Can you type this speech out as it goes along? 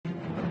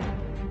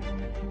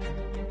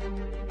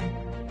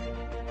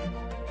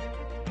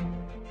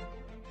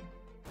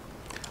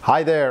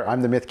Hi there,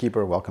 I'm the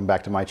Mythkeeper. Welcome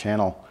back to my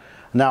channel.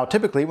 Now,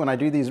 typically when I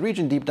do these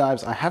region deep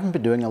dives, I haven't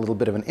been doing a little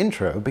bit of an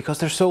intro because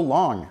they're so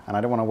long and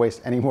I don't want to waste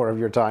any more of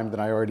your time than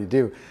I already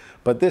do.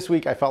 But this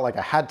week I felt like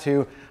I had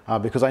to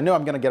because I know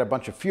I'm going to get a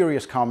bunch of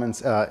furious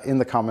comments in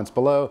the comments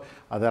below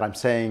that I'm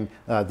saying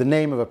the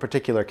name of a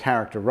particular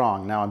character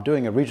wrong. Now, I'm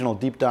doing a regional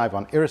deep dive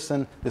on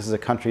Irrisen. This is a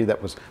country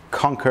that was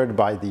conquered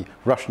by the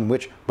Russian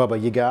witch Baba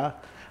Yaga.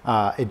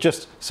 It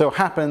just so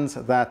happens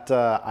that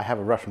I have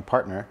a Russian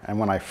partner, and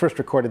when I first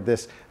recorded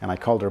this and I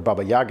called her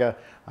Baba Yaga,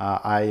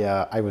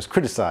 I was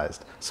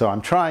criticized. So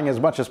I'm trying as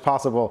much as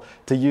possible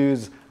to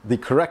use the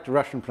correct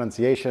Russian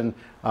pronunciation.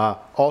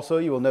 Also,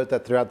 you will note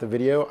that throughout the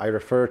video I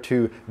refer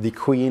to the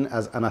queen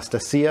as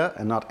Anastasia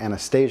and not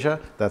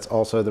Anastasia. That's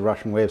also the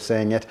Russian way of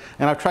saying it,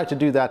 and I've tried to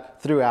do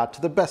that throughout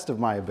to the best of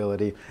my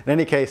ability. In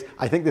any case,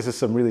 I think this is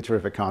some really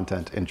terrific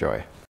content.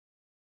 Enjoy.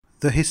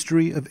 The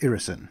History of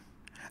Irrisen.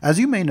 As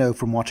you may know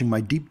from watching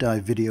my deep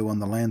dive video on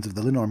the lands of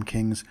the Linnorm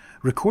Kings,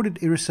 recorded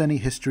Irriseni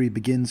history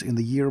begins in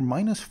the year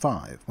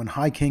 -5, when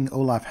High King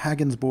Olaf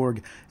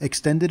Hagensborg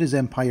extended his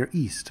empire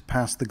east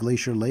past the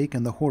Glacier Lake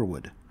and the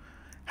Hoarwood.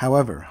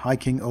 However, High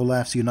King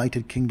Olaf's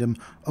united kingdom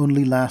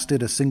only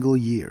lasted a single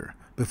year,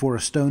 before a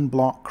stone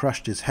block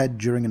crushed his head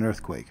during an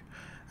earthquake,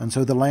 and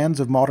so the lands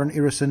of modern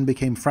Irrisen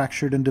became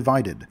fractured and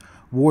divided,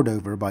 warred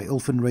over by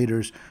Ulfin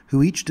raiders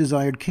who each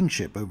desired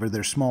kingship over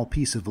their small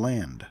piece of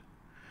land.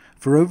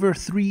 For over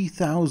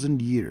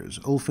 3,000 years,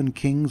 Ulfin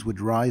kings would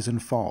rise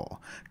and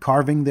fall,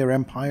 carving their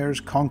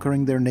empires,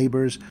 conquering their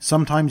neighbors,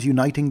 sometimes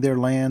uniting their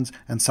lands,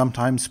 and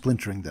sometimes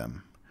splintering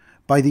them.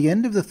 By the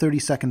end of the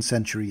 32nd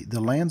century, the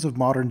lands of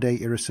modern-day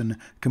Irrisen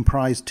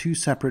comprised two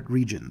separate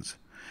regions: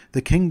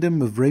 the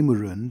Kingdom of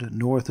Reimurund,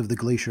 north of the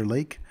Glacier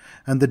Lake,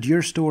 and the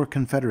Djurstor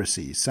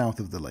Confederacy, south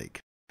of the lake.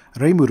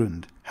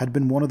 Reimurund had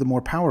been one of the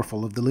more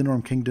powerful of the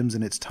Linnorm Kingdoms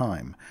in its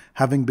time,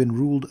 having been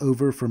ruled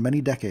over for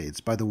many decades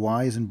by the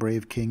wise and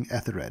brave King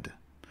Ethelred,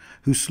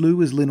 who slew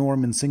his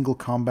Linnorm in single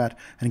combat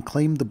and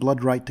claimed the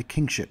blood right to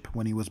kingship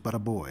when he was but a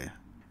boy.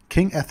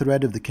 King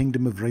Ethelred of the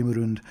Kingdom of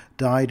Reimurund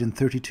died in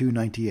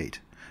 3298,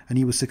 and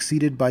he was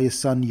succeeded by his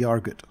son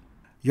Jargut.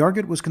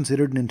 Jargut was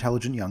considered an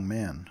intelligent young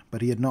man,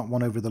 but he had not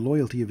won over the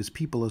loyalty of his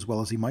people as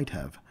well as he might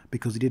have,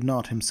 because he did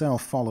not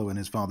himself follow in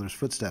his father's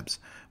footsteps,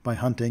 by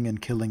hunting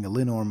and killing a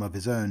Linnorm of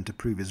his own to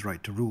prove his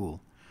right to rule.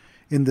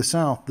 In the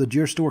south, the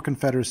Djurstor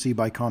Confederacy,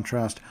 by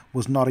contrast,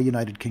 was not a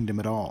united kingdom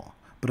at all,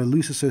 but a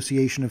loose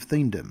association of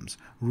thanedoms,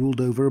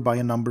 ruled over by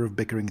a number of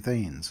bickering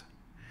thanes.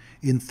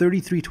 In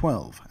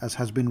 3312, as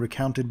has been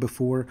recounted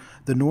before,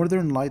 the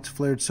northern lights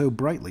flared so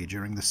brightly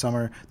during the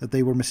summer that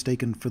they were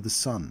mistaken for the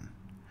sun.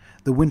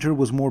 The winter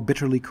was more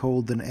bitterly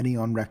cold than any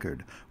on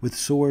record, with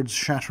swords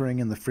shattering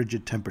in the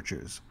frigid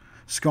temperatures.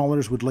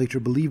 Scholars would later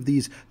believe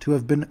these to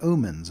have been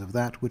omens of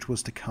that which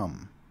was to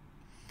come.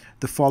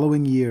 The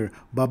following year,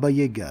 Baba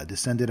Yaga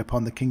descended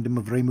upon the kingdom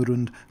of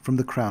Reimurund from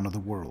the crown of the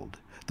world.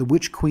 The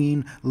witch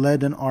queen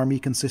led an army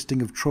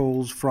consisting of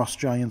trolls, frost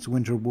giants,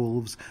 winter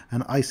wolves,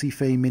 and icy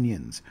fey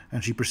minions,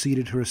 and she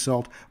preceded her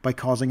assault by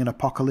causing an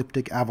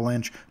apocalyptic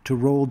avalanche to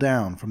roll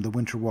down from the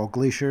Winterwall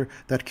Glacier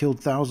that killed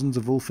thousands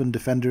of Ulfin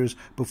defenders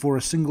before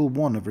a single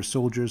one of her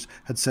soldiers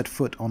had set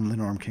foot on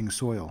Linnorm King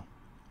soil.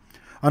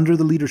 Under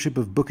the leadership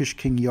of bookish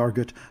King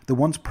Jargut, the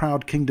once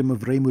proud kingdom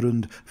of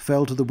Reimurund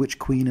fell to the witch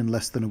queen in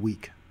less than a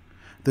week.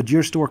 The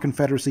Djurstor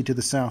Confederacy to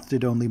the south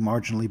did only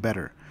marginally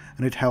better,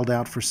 and it held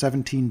out for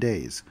 17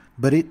 days,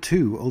 but it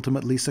too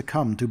ultimately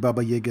succumbed to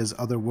Baba Yaga's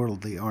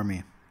otherworldly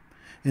army.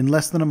 In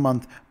less than a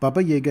month,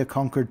 Baba Yaga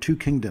conquered two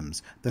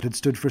kingdoms that had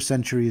stood for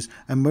centuries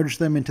and merged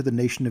them into the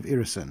nation of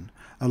Irrisen,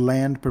 a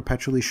land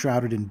perpetually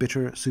shrouded in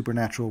bitter,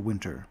 supernatural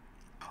winter.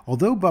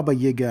 Although Baba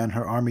Yaga and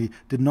her army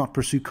did not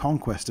pursue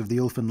conquest of the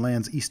Ulfin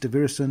lands east of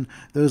Irrisen,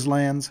 those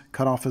lands,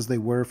 cut off as they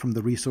were from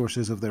the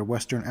resources of their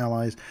western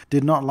allies,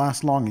 did not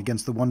last long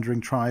against the wandering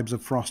tribes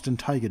of frost and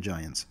taiga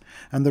giants,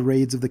 and the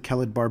raids of the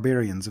Kelid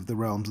barbarians of the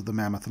realms of the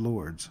Mammoth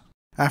Lords.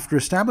 After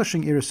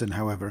establishing Irrisen,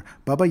 however,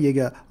 Baba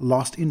Yaga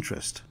lost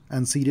interest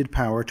and ceded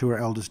power to her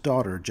eldest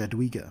daughter,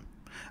 Jadwiga.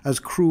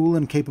 As cruel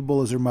and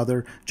capable as her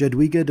mother,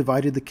 Jadwiga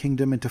divided the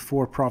kingdom into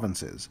 4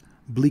 provinces: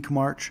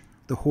 Bleakmarch,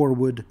 the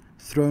Hoarwood,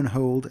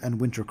 Thronehold, and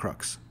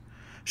Wintercrux.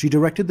 She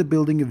directed the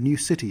building of new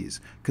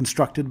cities,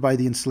 constructed by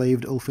the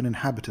enslaved Ulfin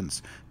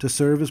inhabitants, to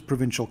serve as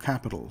provincial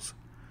capitals.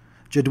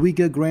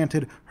 Jadwiga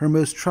granted her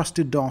most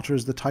trusted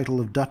daughters the title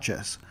of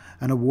Duchess,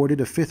 and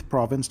awarded a 5th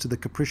province to the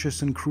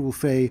capricious and cruel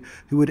Fey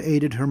who had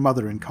aided her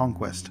mother in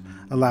conquest,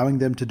 allowing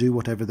them to do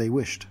whatever they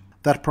wished.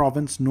 That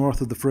province,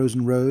 north of the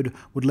Frozen Road,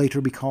 would later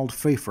be called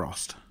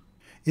Feyfrost.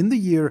 In the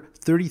year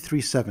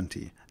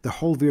 3370, the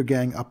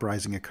Holvirgang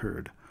uprising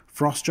occurred.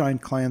 Frost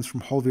giant clans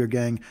from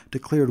Holvirgang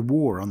declared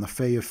war on the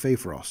Fey of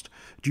Feyfrost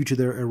due to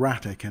their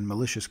erratic and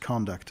malicious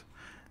conduct.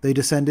 They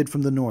descended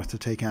from the north to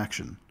take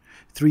action.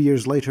 3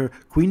 years later,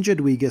 Queen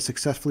Jadwiga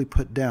successfully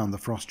put down the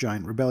Frost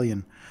Giant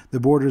rebellion. The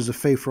borders of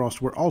Feyfrost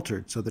were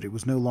altered so that it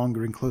was no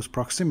longer in close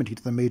proximity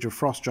to the major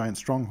Frost Giant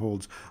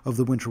strongholds of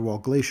the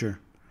Winterwall Glacier.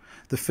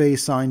 the Fae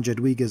signed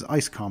Jadwiga's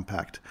Ice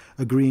Compact,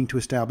 agreeing to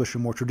establish a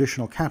more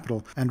traditional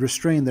capital and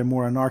restrain their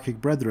more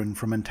anarchic brethren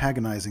from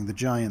antagonizing the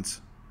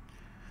giants.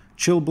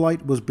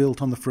 Chillblight was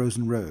built on the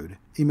frozen road,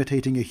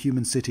 imitating a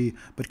human city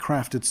but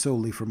crafted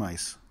solely from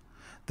ice.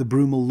 The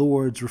Brumal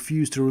lords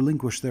refused to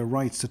relinquish their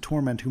rights to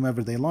torment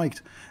whomever they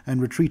liked,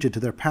 and retreated to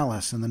their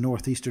palace in the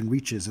northeastern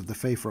reaches of the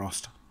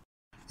Feyfrost.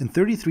 In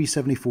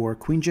 3374,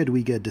 Queen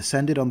Jadwiga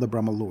descended on the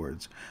Brumal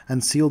lords,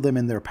 and sealed them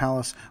in their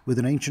palace with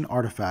an ancient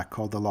artifact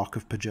called the Lock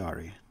of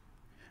Pajari.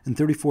 In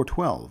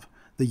 3412,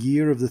 the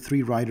year of the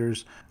Three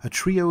Riders, a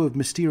trio of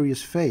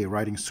mysterious Fae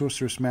riding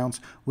sorceress mounts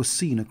was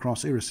seen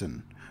across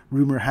Irrisen.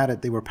 Rumor had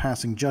it they were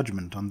passing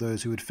judgment on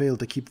those who had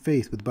failed to keep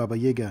faith with Baba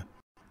Yaga.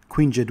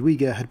 Queen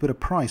Jadwiga had put a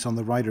price on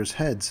the riders'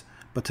 heads,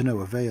 but to no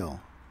avail.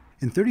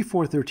 In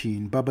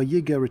 3413, Baba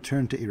Yaga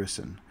returned to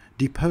Irrisen,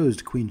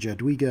 deposed Queen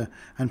Jadwiga,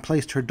 and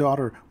placed her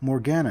daughter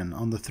Morganan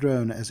on the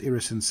throne as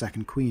Irrisen's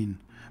second queen.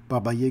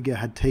 Baba Yaga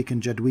had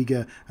taken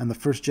Jadwiga and the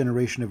first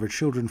generation of her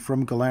children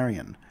from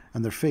Golarion,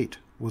 and their fate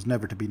was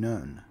never to be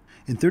known.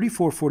 In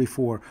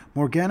 3444,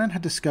 Morganan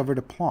had discovered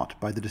a plot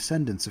by the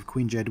descendants of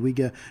Queen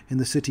Jadwiga in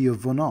the city of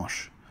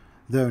Vonosh,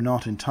 though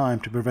not in time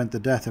to prevent the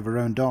death of her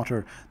own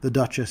daughter, the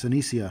Duchess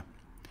Anicia.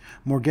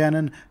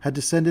 Morganan had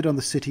descended on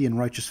the city in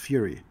righteous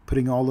fury,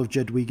 putting all of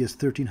Jadwiga's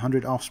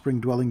 1,300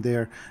 offspring dwelling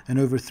there and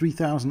over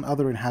 3,000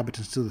 other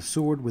inhabitants to the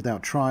sword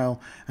without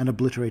trial and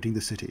obliterating the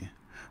city.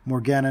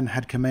 Morganan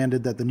had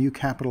commanded that the new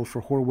capital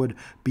for Hoarwood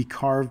be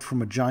carved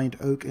from a giant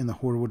oak in the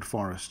Hoarwood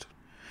forest.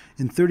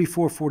 In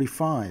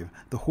 3445,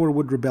 the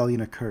Hoarwood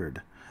rebellion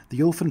occurred. The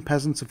Ulfin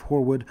peasants of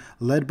Hoarwood,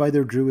 led by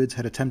their druids,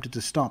 had attempted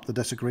to stop the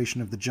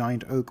desecration of the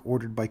giant oak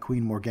ordered by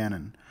Queen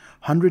Morganan.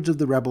 Hundreds of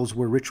the rebels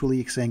were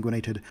ritually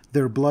exsanguinated,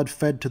 their blood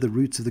fed to the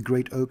roots of the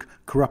great oak,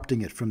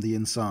 corrupting it from the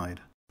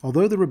inside.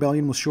 Although the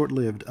rebellion was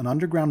short-lived, an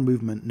underground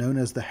movement known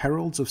as the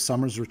Heralds of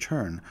Summer's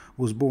Return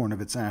was born of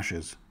its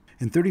ashes.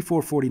 In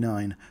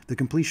 3449, the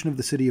completion of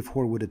the city of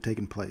Hoarwood had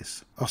taken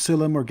place.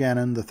 Oscilla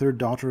Morganan, the third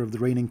daughter of the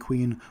reigning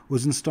queen,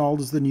 was installed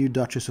as the new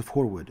Duchess of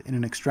Hoarwood in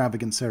an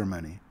extravagant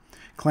ceremony.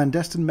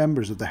 Clandestine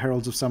members of the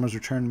Heralds of Summer's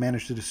Return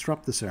managed to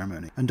disrupt the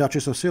ceremony, and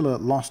Duchess Oscilla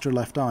lost her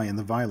left eye in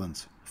the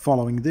violence.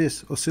 Following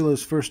this,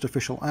 Oscilla's first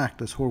official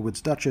act as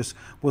Hoarwood's Duchess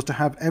was to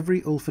have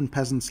every Ulfin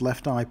peasant's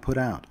left eye put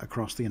out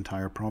across the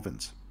entire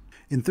province.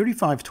 In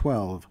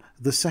 3512,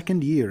 the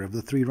second year of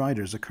the Three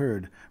Riders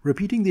occurred.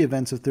 Repeating the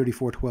events of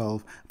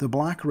 3412, the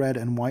Black, Red,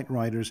 and White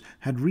Riders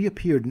had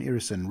reappeared in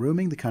Irrisen,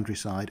 roaming the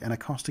countryside and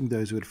accosting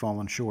those who had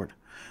fallen short.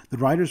 The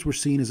Riders were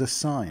seen as a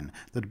sign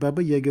that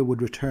Baba Yaga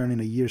would return in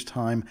a year's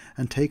time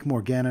and take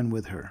Morganan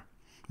with her.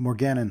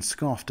 Morganan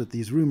scoffed at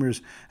these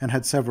rumors and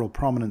had several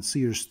prominent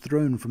seers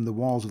thrown from the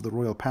walls of the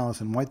royal palace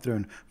in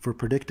Whitethrone for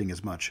predicting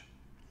as much.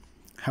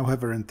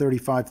 However, in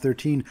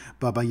 3513,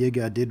 Baba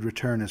Yaga did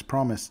return as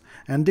promised,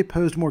 and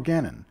deposed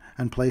Morganan,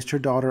 and placed her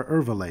daughter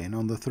Irvelain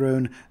on the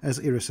throne as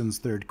Irrisen's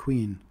third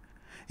queen.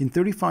 In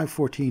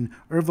 3514,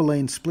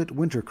 Irvelain split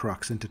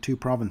Wintercrux into two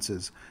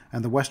provinces,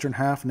 and the western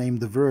half, named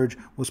the Verge,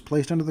 was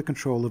placed under the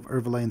control of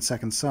Irvelain's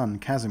second son,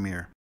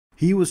 Casimir.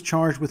 He was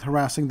charged with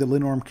harassing the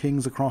Linnorm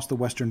kings across the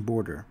western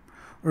border.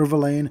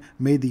 Irvelain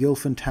made the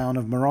Ulfin town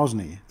of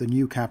Morozny the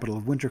new capital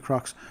of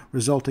Wintercrux,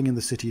 resulting in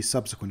the city's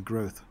subsequent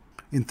growth.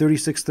 In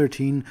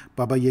 3613,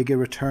 Baba Yaga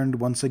returned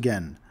once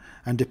again,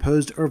 and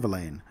deposed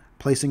Irvelain,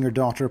 placing her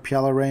daughter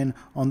Pjalarain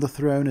on the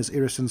throne as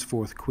Irrisen's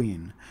fourth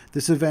queen.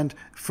 This event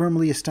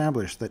firmly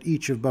established that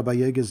each of Baba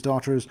Yaga's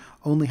daughters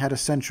only had a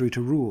century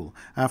to rule,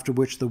 after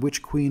which the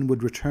Witch Queen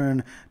would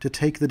return to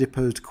take the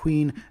deposed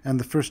queen and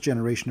the first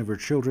generation of her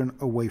children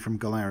away from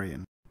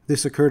Golarion.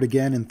 This occurred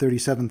again in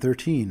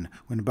 3713,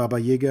 when Baba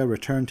Yaga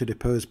returned to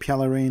depose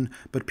Pjalarain,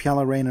 but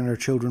Pjalarain and her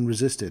children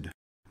resisted.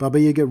 Baba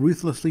Yaga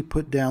ruthlessly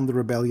put down the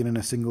rebellion in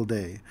a single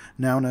day,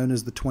 now known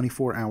as the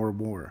 24-Hour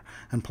War,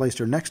 and placed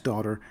her next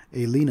daughter,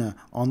 Aelina,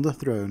 on the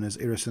throne as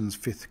Irrisen's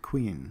fifth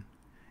queen.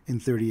 In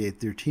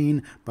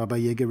 3813, Baba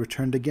Yaga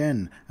returned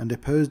again and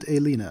deposed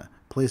Aelina,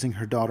 placing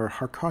her daughter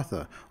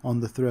Harkartha on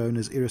the throne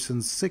as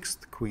Irrisen's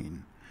sixth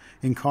queen.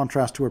 In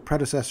contrast to her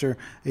predecessor,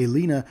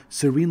 Aelina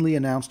serenely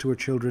announced to her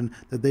children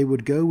that they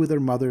would go with their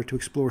mother to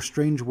explore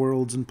strange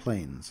worlds and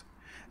planes.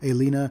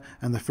 Aelina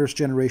and the first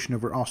generation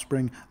of her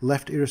offspring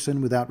left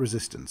Irrisen without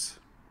resistance.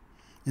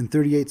 In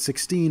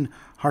 3816,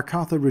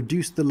 Harkartha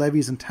reduced the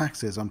levies and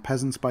taxes on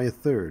peasants by a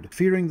third,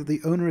 fearing that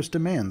the onerous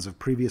demands of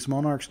previous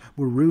monarchs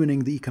were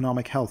ruining the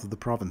economic health of the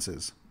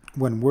provinces.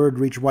 When word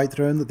reached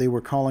Whitethrone that they were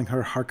calling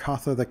her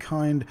Harkartha the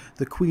Kind,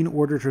 the queen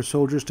ordered her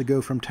soldiers to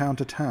go from town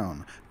to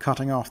town,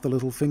 cutting off the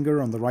little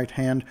finger on the right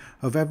hand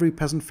of every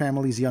peasant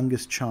family's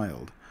youngest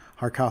child.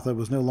 Harkartha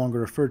was no longer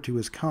referred to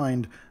as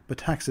kind, but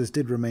taxes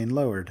did remain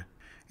lowered.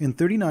 In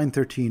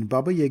 3913,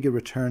 Baba Yaga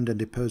returned and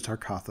deposed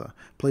Harkartha,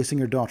 placing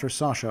her daughter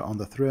Sasha on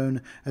the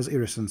throne as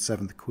Irrisen's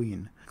seventh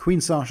queen.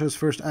 Queen Sasha's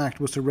first act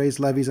was to raise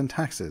levies and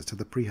taxes to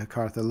the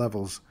pre-Harkartha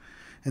levels.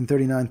 In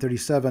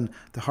 3937,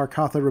 the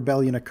Harkartha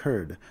rebellion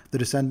occurred. The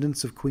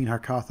descendants of Queen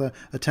Harkartha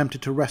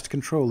attempted to wrest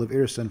control of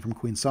Irrisen from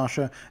Queen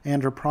Sasha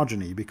and her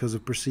progeny because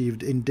of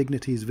perceived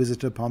indignities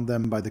visited upon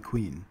them by the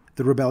queen.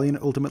 The rebellion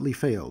ultimately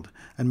failed,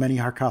 and many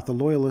Harkatha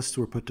loyalists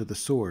were put to the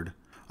sword.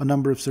 A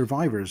number of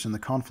survivors in the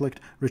conflict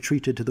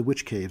retreated to the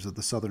witch caves of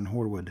the southern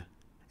Hoarwood.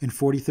 In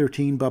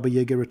 4013, Baba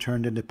Yaga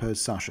returned and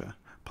deposed Sasha,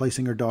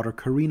 placing her daughter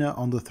Karina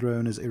on the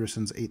throne as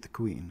Irrisen's 8th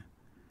queen.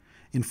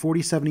 In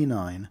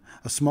 4079,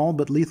 a small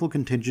but lethal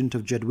contingent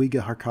of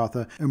Jedwiga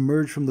Harkatha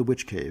emerged from the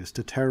witch caves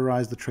to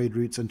terrorize the trade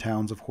routes and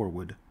towns of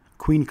Hoarwood.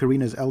 Queen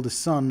Karina's eldest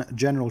son,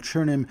 General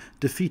Chernim,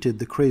 defeated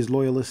the crazed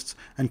loyalists,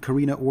 and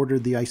Karina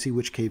ordered the icy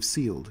witch cave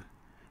sealed.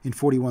 In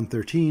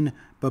 4113,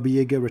 Baba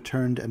Yaga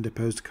returned and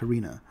deposed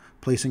Karina,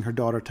 placing her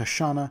daughter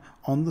Tashana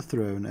on the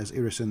throne as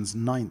Irrisen's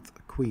 9th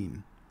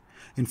queen.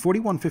 In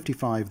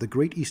 4155, the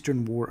Great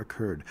Eastern War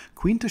occurred.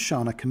 Queen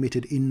Tashana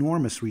committed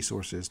enormous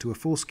resources to a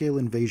full-scale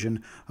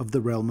invasion of the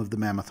realm of the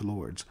Mammoth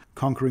Lords,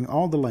 conquering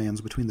all the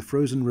lands between the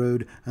Frozen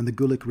Road and the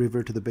Gulick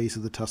River to the base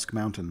of the Tusk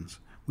Mountains.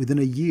 Within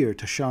a year,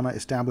 Tashana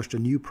established a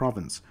new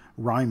province,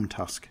 Rime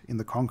Tusk, in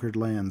the conquered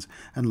lands,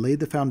 and laid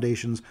the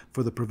foundations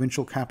for the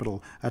provincial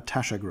capital at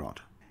Tashagrot.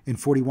 In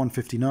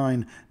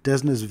 4159,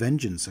 Desna's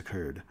Vengeance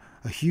occurred.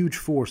 A huge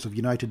force of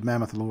united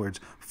Mammoth Lords,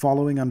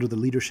 following under the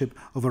leadership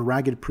of a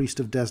ragged priest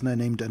of Desna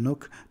named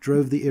Anuk,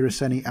 drove the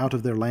Irriseni out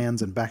of their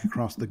lands and back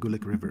across the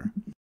Gulick River.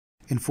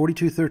 In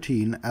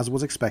 4213, as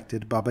was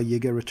expected, Baba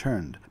Yaga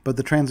returned, but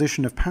the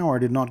transition of power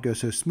did not go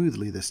so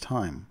smoothly this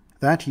time.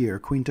 That year,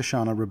 Queen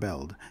Tashana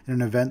rebelled, in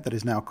an event that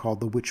is now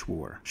called the Witch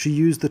War. She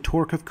used the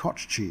Torque of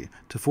Kochchi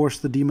to force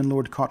the demon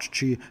lord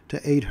Kochchi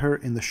to aid her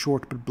in the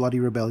short but bloody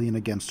rebellion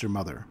against her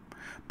mother.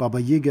 Baba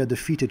Yaga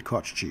defeated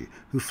Kochchi,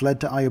 who fled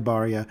to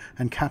Ayabaria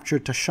and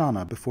captured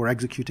Tashana before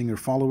executing her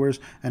followers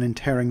and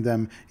interring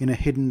them in a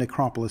hidden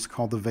necropolis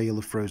called the Vale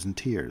of Frozen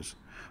Tears.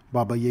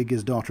 Baba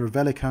Yaga's daughter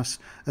Velikas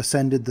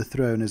ascended the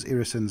throne as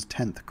Irrisen's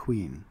 10th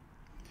queen.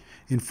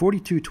 In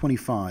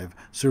 4225,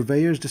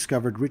 surveyors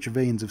discovered rich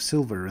veins of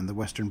silver in the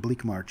western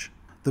Bleakmarch.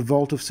 The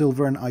Vault of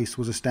Silver and Ice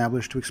was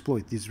established to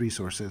exploit these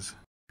resources.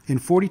 In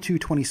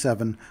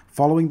 4227,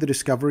 following the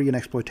discovery and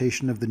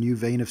exploitation of the new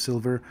vein of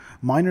silver,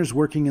 miners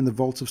working in the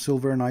vaults of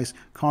silver and ice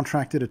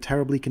contracted a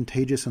terribly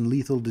contagious and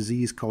lethal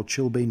disease called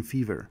chilbane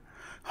fever.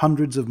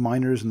 Hundreds of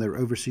miners and their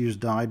overseers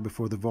died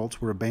before the vaults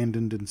were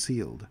abandoned and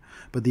sealed,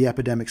 but the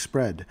epidemic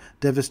spread,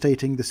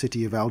 devastating the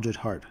city of Algid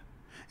Heart.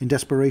 In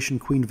desperation,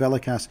 Queen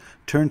Velikas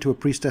turned to a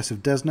priestess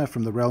of Desna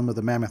from the realm of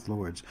the Mammoth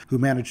Lords, who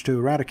managed to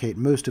eradicate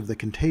most of the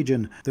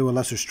contagion, though a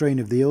lesser strain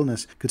of the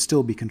illness could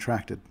still be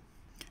contracted.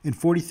 In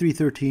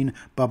 4313,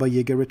 Baba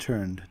Yaga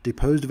returned,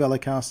 deposed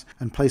Velikas,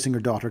 and placing her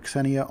daughter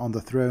Xenia on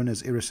the throne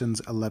as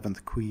Irrisen's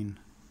 11th queen.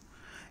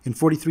 In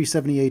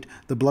 4378,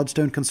 the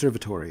Bloodstone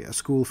Conservatory, a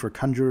school for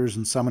conjurers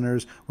and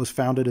summoners, was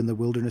founded in the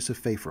wilderness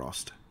of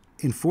Feyfrost.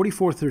 In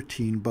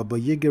 4413, Baba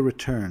Yaga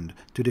returned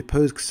to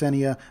depose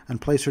Xenia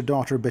and place her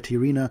daughter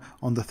Betirina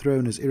on the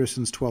throne as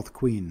Irrisen's 12th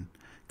queen.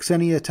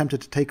 Xenia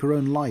attempted to take her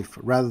own life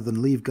rather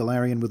than leave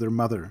Galarian with her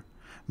mother.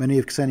 Many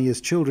of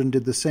Xenia's children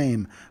did the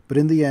same, but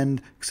in the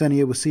end,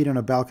 Xenia was seen on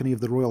a balcony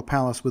of the royal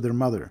palace with her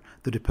mother,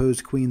 the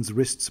deposed queen's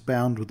wrists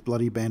bound with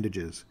bloody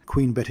bandages.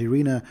 Queen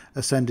Betirina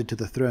ascended to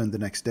the throne the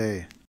next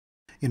day.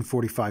 In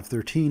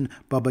 4513,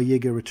 Baba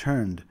Yaga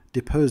returned,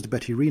 deposed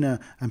Betirina,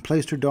 and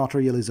placed her daughter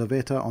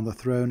Yelizaveta on the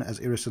throne as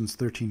Irrisen's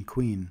 13th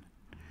queen.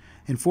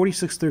 In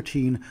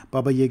 4613,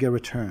 Baba Yaga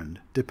returned,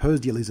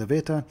 deposed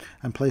Yelizaveta,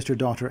 and placed her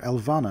daughter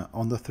Elvana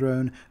on the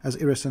throne as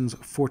Irrisen's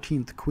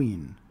 14th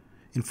queen.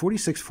 In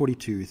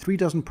 4642,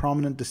 36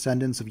 prominent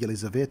descendants of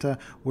Yelizaveta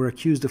were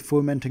accused of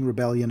fomenting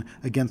rebellion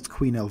against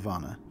Queen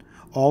Elvana.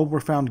 All were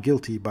found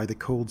guilty by the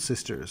Cold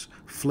Sisters,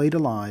 flayed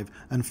alive,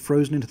 and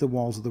frozen into the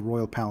walls of the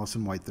royal palace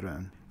in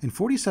Whitethrone. In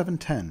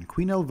 4710,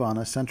 Queen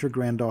Elvana sent her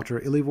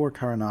granddaughter Ilivor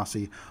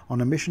Karanasi on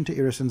a mission to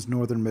Irrisen's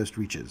northernmost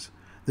reaches.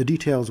 The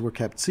details were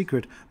kept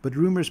secret, but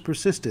rumors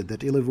persisted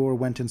that Ilivor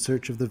went in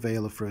search of the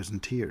Vale of Frozen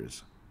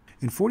Tears.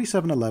 In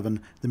 4711,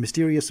 the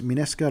mysterious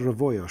Mineska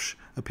Ravoyosh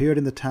appeared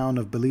in the town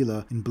of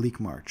Belila in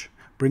Bleakmarch,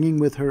 bringing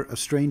with her a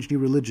strange new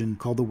religion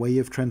called the Way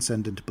of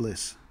Transcendent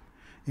Bliss.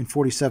 In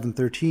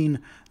 4713,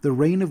 the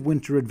Reign of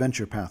Winter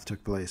adventure path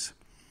took place.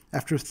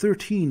 After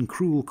 13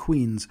 cruel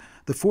queens,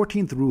 the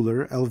 14th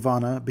ruler,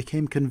 Elvana,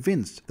 became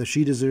convinced that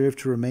she deserved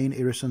to remain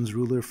Irrisen's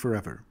ruler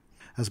forever.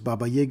 As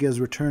Baba Yaga's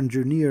return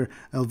drew near,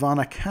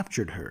 Elvana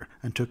captured her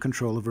and took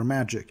control of her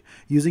magic,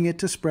 using it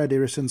to spread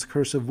Irrisen's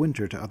curse of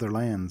winter to other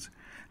lands.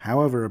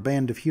 However, a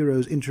band of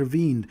heroes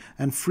intervened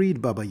and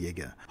freed Baba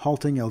Yaga,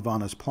 halting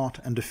Elvana's plot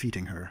and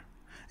defeating her.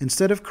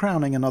 Instead of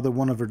crowning another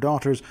one of her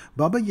daughters,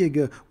 Baba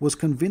Yaga was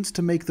convinced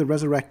to make the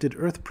resurrected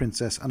Earth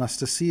Princess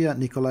Anastasia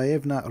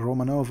Nikolaevna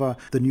Romanova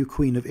the new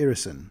queen of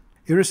Irrisen.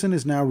 Irrisen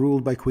is now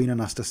ruled by Queen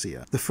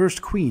Anastasia, the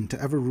first queen to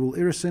ever rule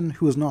Irrisen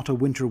who is not a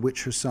winter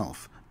witch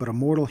herself, but a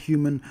mortal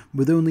human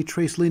with only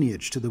trace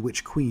lineage to the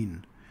witch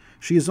queen.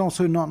 She is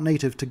also not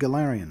native to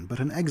Galarian, but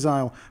an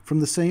exile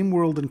from the same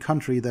world and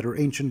country that her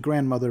ancient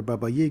grandmother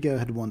Baba Yaga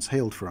had once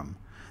hailed from.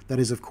 That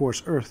is, of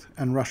course, Earth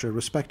and Russia,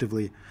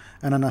 respectively,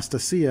 and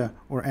Anastasia,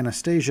 or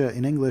Anastasia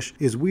in English,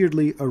 is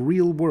weirdly a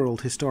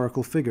real-world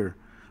historical figure.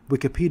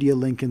 Wikipedia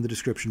link in the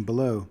description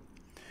below.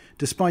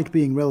 Despite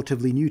being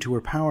relatively new to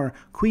her power,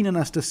 Queen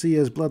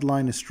Anastasia's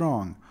bloodline is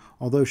strong.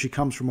 Although she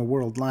comes from a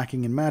world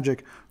lacking in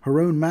magic, her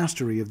own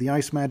mastery of the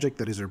ice magic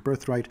that is her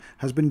birthright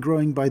has been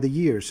growing by the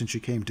year since she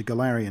came to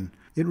Golarion.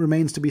 It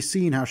remains to be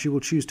seen how she will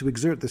choose to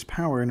exert this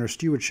power in her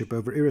stewardship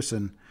over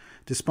Irrisen.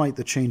 Despite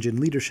the change in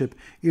leadership,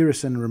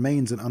 Irrisen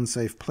remains an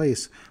unsafe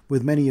place,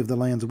 with many of the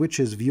land's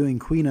witches viewing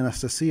Queen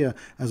Anastasia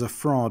as a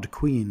fraud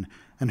queen,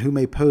 and who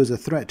may pose a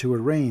threat to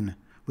her reign.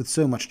 With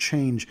so much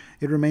change,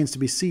 it remains to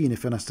be seen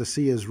if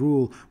Anastasia's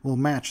rule will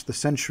match the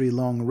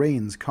century-long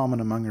reigns common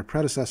among her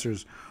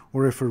predecessors,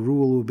 or if her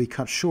rule will be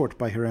cut short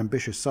by her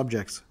ambitious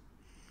subjects.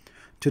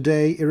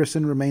 Today,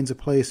 Irrisen remains a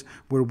place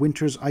where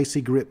winter's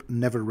icy grip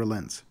never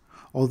relents.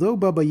 Although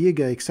Baba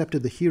Yaga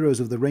accepted the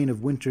Heroes of the Reign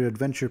of Winter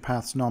Adventure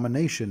Path's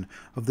nomination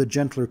of the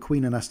gentler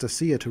Queen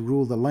Anastasia to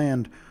rule the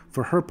land,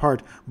 for her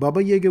part,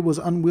 Baba Yaga was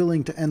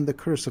unwilling to end the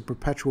curse of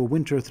perpetual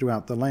winter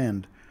throughout the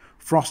land.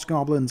 Frost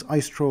goblins,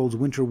 ice trolls,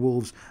 winter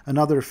wolves, and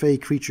other fey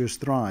creatures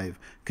thrive,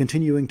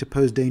 continuing to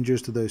pose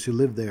dangers to those who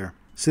live there.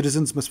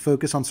 Citizens must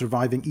focus on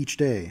surviving each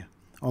day.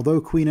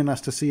 Although Queen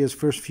Anastasia's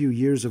first few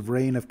years of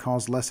reign have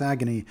caused less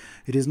agony,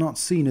 it is not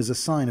seen as a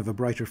sign of a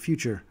brighter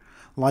future.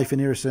 Life in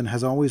Irrisen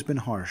has always been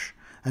harsh,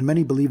 and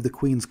many believe the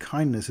Queen's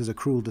kindness is a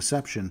cruel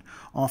deception,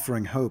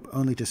 offering hope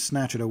only to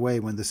snatch it away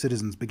when the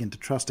citizens begin to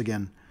trust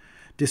again.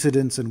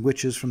 Dissidents and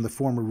witches from the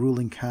former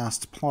ruling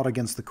castes plot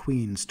against the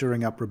Queen,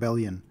 stirring up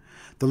rebellion.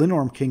 The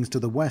Linnorm Kings to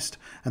the west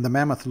and the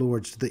Mammoth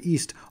Lords to the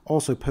east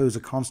also pose a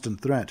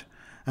constant threat.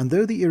 And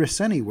though the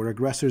Irriseni were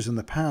aggressors in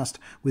the past,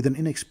 with an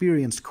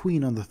inexperienced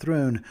queen on the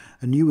throne,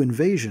 a new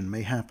invasion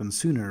may happen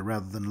sooner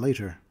rather than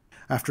later.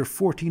 After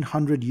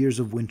 1400 years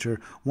of winter,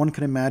 one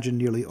can imagine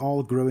nearly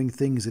all growing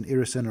things in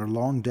Irrisen are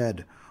long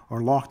dead,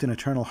 or locked in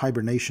eternal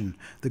hibernation.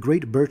 The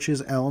great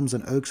birches, elms,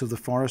 and oaks of the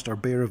forest are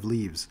bare of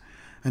leaves,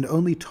 and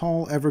only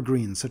tall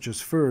evergreens such as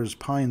firs,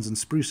 pines, and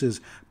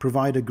spruces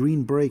provide a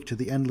green break to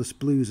the endless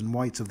blues and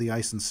whites of the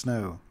ice and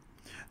snow.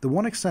 The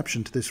one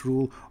exception to this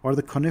rule are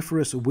the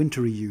coniferous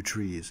wintry yew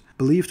trees,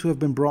 believed to have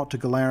been brought to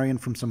Golarion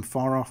from some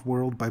far-off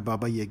world by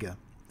Baba Yaga.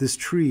 This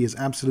tree is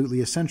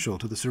absolutely essential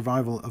to the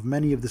survival of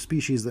many of the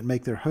species that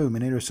make their home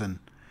in Irrisen.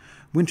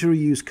 Wintry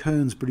yew's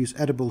cones produce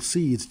edible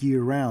seeds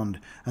year-round,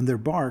 and their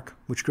bark,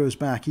 which grows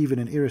back even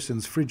in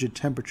Irrisen's frigid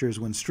temperatures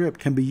when stripped,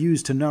 can be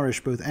used to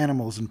nourish both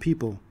animals and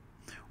people.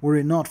 Were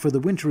it not for the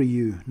wintry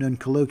yew, known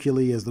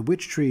colloquially as the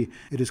witch tree,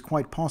 it is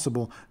quite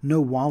possible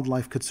no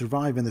wildlife could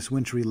survive in this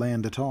wintry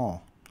land at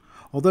all.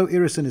 Although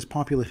Irrisen is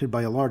populated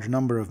by a large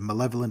number of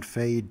malevolent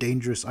fey,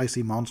 dangerous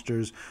icy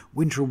monsters,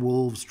 winter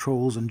wolves,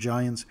 trolls, and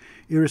giants,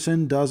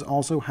 Irrisen does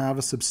also have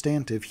a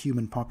substantive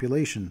human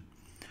population.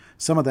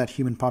 Some of that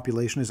human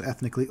population is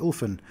ethnically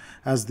Ulfin,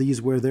 as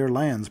these were their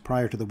lands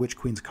prior to the Witch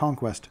Queen's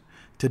conquest.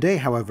 Today,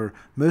 however,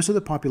 most of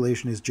the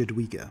population is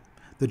Jedwiga.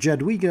 The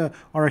Jedwiga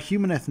are a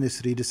human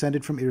ethnicity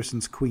descended from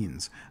Irrisen's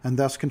queens, and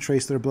thus can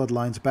trace their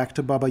bloodlines back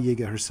to Baba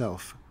Yaga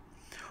herself.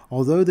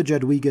 Although the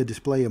Jedwiga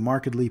display a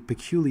markedly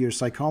peculiar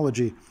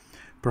psychology,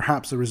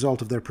 perhaps a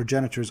result of their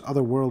progenitors'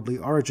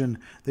 otherworldly origin,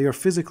 they are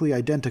physically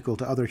identical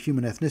to other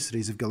human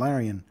ethnicities of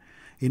Golarion.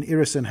 In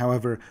Irrisen,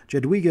 however,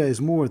 Jedwiga is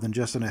more than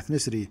just an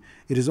ethnicity.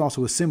 It is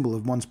also a symbol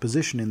of one's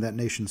position in that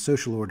nation's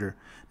social order,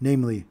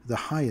 namely,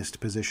 the highest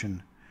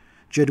position.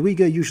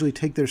 Jedwiga usually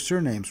take their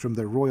surnames from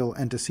their royal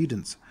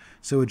antecedents,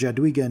 so a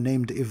Jedwiga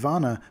named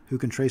Ivana, who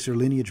can trace her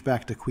lineage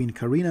back to Queen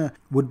Karina,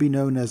 would be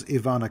known as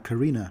Ivana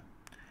Karina.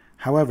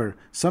 However,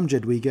 some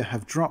Jedwiga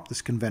have dropped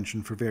this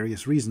convention for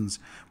various reasons,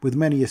 with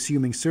many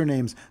assuming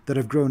surnames that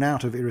have grown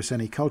out of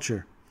Irriseni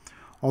culture.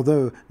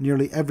 Although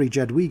nearly every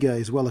Jedwiga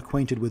is well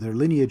acquainted with her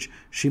lineage,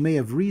 she may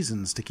have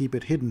reasons to keep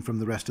it hidden from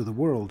the rest of the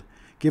world.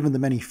 Given the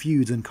many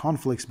feuds and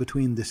conflicts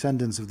between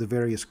descendants of the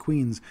various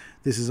queens,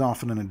 this is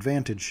often an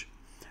advantage.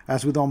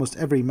 As with almost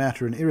every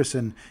matter in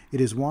Irrisen,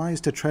 it is wise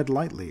to tread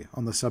lightly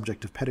on the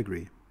subject of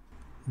pedigree.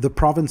 The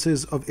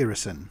Provinces of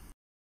Irrisen.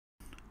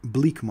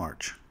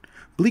 Bleakmarch.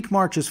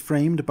 Bleakmarch is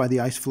framed by the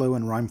Iceflow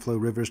and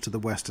Rhymeflow rivers to the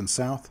west and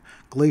south,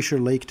 Glacier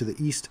Lake to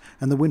the east,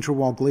 and the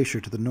Winterwall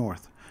Glacier to the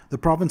north. The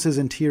province's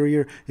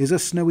interior is a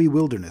snowy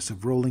wilderness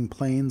of rolling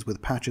plains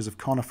with patches of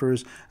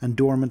conifers and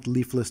dormant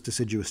leafless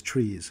deciduous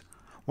trees.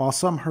 While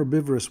some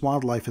herbivorous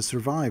wildlife has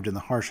survived in the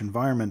harsh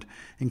environment,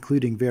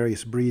 including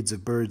various breeds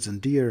of birds and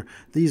deer,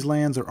 these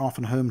lands are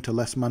often home to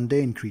less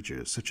mundane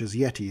creatures, such as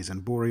yetis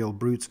and boreal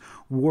brutes,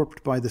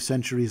 warped by the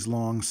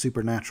centuries-long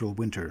supernatural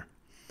winter.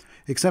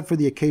 Except for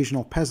the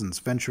occasional peasants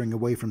venturing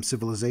away from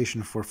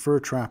civilization for fur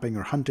trapping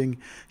or hunting,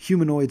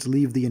 humanoids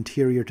leave the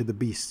interior to the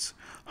beasts.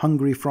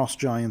 Hungry frost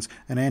giants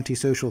and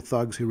antisocial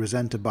thugs who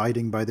resent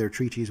abiding by their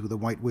treaties with the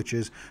White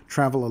Witches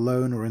travel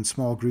alone or in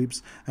small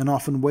groups and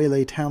often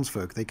waylay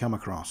townsfolk they come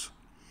across.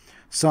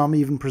 Some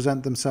even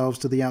present themselves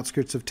to the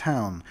outskirts of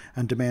town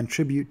and demand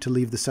tribute to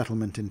leave the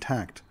settlement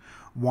intact.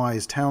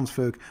 Wise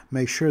townsfolk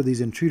make sure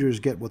these intruders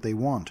get what they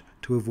want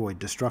to avoid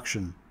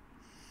destruction.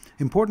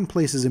 Important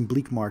places in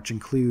Bleakmarch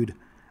include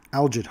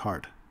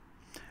Algidhart.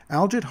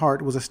 Algid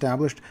Heart was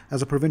established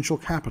as a provincial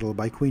capital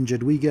by Queen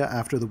Jadwiga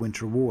after the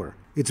Winter War.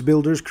 Its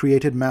builders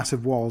created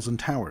massive walls and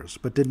towers,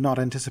 but did not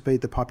anticipate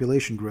the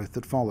population growth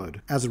that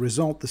followed. As a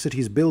result, the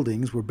city's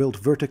buildings were built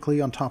vertically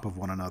on top of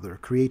one another,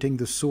 creating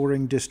the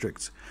soaring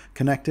districts,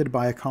 connected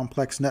by a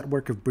complex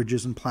network of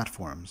bridges and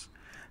platforms.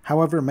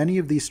 However, many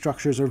of these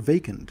structures are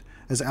vacant,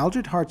 as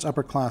Algid Heart's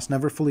upper class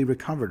never fully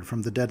recovered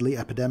from the deadly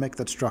epidemic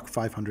that struck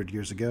 500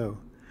 years ago.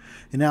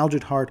 In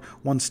Algid Heart,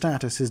 one's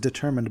status is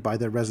determined by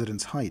their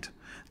residence height.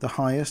 The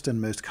highest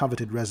and most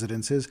coveted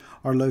residences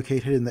are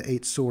located in the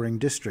 8 soaring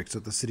districts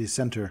at the city's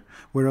center,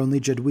 where only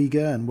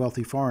Jadwiga and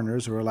wealthy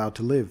foreigners are allowed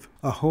to live.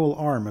 A whole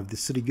arm of the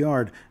city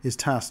guard is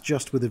tasked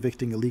just with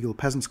evicting illegal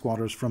peasant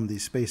squatters from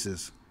these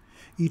spaces.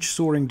 Each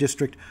soaring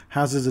district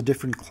houses a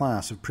different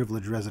class of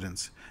privileged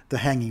residents. The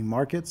hanging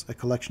markets, a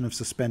collection of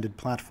suspended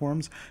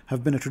platforms,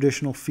 have been a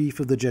traditional fief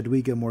of the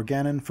Jadwiga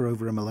Morganan for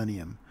over a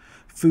millennium.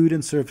 Food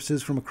and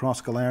services from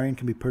across Galarian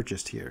can be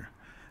purchased here.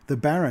 The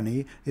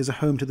barony is a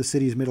home to the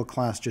city's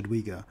middle-class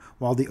Jadwiga,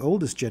 while the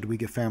oldest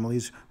Jadwiga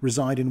families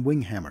reside in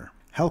Winghammer.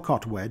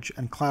 Helcott Wedge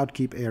and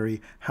Cloudkeep Eyrie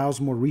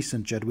house more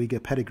recent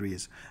Jadwiga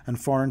pedigrees, and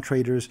foreign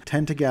traders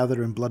tend to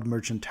gather in blood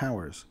merchant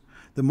towers.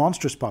 The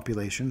monstrous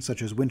populations,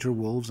 such as winter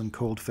wolves and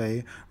cold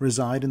fae,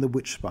 reside in the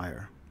Witch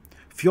Spire.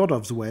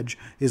 Fjodov's Wedge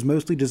is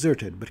mostly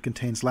deserted, but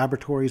contains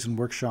laboratories and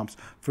workshops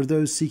for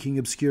those seeking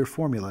obscure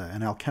formulae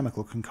and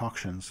alchemical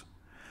concoctions.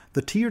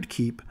 The Tiered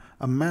Keep,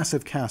 a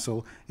massive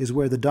castle, is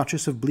where the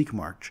Duchess of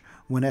Bleakmarch,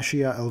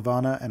 Wenetia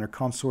Elvana, and her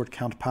consort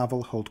Count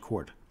Pavel hold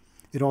court.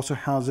 It also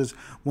houses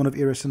one of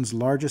Irrisen's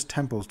largest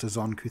temples to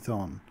Zon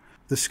Kuthon.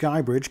 The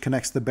Sky Bridge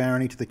connects the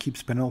barony to the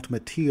keep's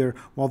penultimate tier,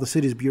 while the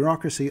city's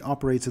bureaucracy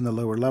operates in the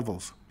lower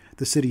levels.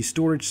 The city's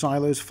storage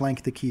silos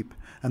flank the keep,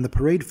 and the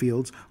parade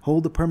fields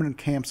hold the permanent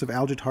camps of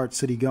Algid Heart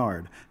City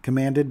Guard,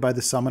 commanded by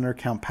the summoner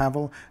Count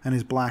Pavel and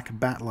his black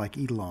bat-like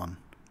Eidolon.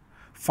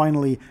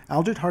 Finally,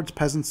 Algid Heart's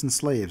peasants and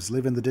slaves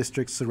live in the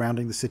districts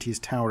surrounding the city's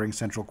towering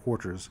central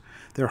quarters.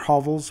 Their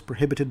hovels,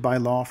 prohibited by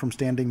law from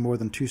standing more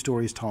than 2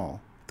 stories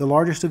tall. The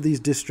largest of these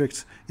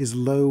districts is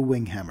Low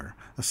Winghammer,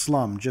 a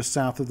slum just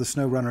south of the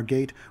SnowRunner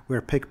Gate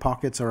where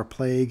pickpockets are a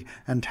plague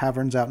and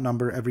taverns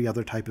outnumber every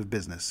other type of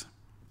business.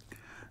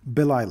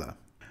 Belila.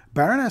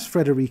 Baroness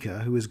Frederica,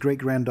 who is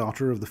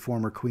great-granddaughter of the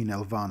former Queen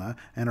Elvana,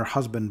 and her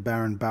husband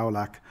Baron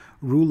Baulak,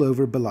 rule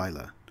over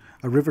Belila,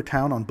 a river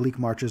town on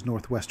Bleakmarch's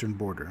northwestern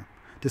border.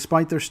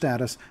 Despite their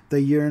status, they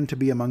yearn to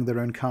be among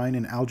their own kind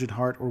in Algid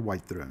Heart or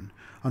Whitethrone.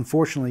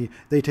 Unfortunately,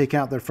 they take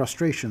out their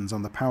frustrations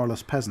on the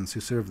powerless peasants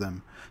who serve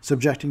them,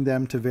 subjecting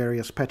them to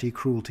various petty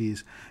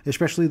cruelties,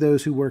 especially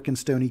those who work in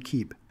Stony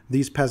Keep.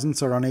 These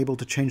peasants are unable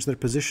to change their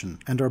position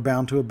and are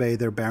bound to obey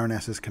their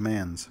Baroness's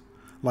commands.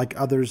 Like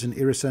others in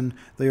Irrisen,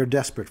 they are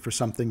desperate for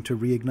something to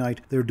reignite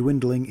their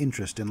dwindling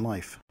interest in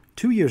life.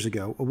 2 years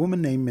ago, a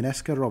woman named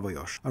Mineska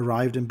Rovoyosh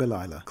arrived in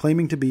Belila,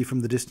 claiming to be from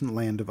the distant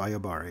land of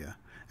Iobaria,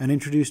 and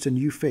introduced a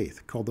new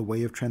faith called the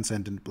Way of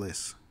Transcendent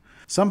Bliss.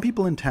 Some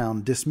people in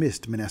town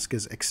dismissed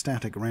Mineska's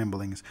ecstatic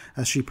ramblings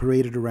as she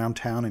paraded around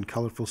town in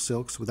colorful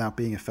silks without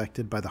being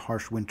affected by the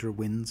harsh winter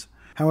winds.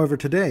 However,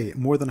 today,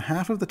 more than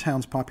half of the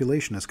town's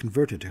population has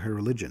converted to her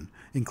religion,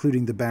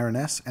 including the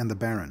Baroness and the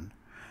Baron.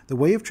 The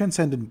Way of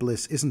Transcendent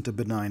Bliss isn't a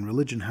benign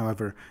religion,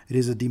 however, it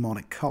is a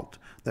demonic cult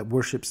that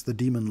worships the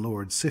demon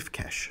lord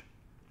Sifkesh.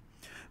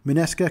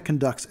 Mineska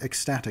conducts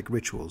ecstatic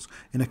rituals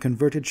in a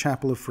converted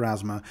chapel of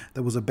Pharasma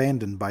that was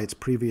abandoned by its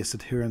previous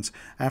adherents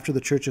after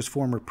the church's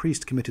former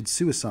priest committed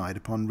suicide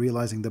upon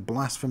realizing the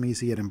blasphemies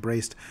he had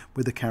embraced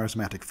with the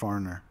charismatic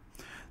foreigner.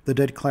 The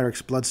dead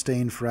cleric's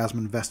blood-stained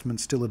Pharasman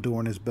vestments still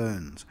adorn his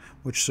bones,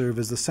 which serve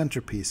as the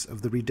centerpiece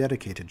of the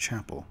rededicated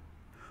chapel.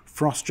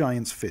 Frost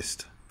Giant's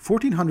Fist.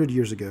 1400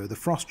 years ago, the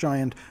frost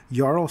giant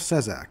Jarl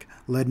Sezak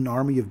led an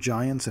army of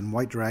giants and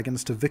white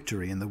dragons to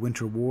victory in the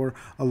Winter War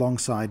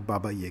alongside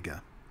Baba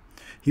Yaga.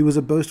 He was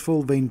a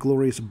boastful,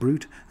 vainglorious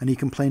brute, and he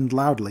complained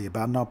loudly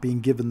about not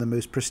being given the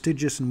most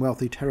prestigious and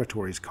wealthy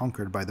territories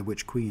conquered by the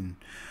Witch Queen.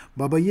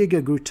 Baba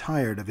Yaga grew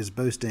tired of his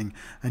boasting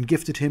and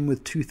gifted him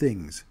with 2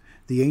 things,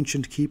 the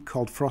ancient keep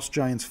called Frost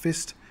Giant's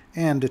Fist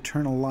and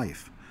eternal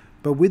life.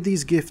 But with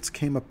these gifts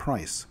came a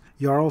price.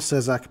 Jarl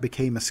Sezak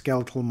became a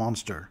skeletal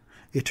monster,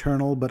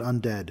 eternal but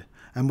undead,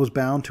 and was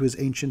bound to his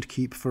ancient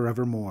keep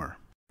forevermore.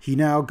 He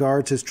now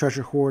guards his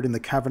treasure hoard in the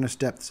cavernous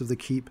depths of the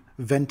keep,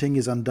 venting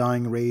his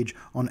undying rage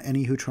on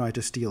any who try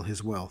to steal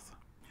his wealth.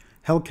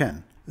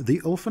 Helken. The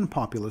Ulfan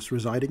populace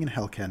residing in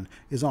Helken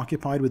is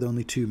occupied with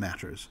only 2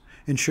 matters: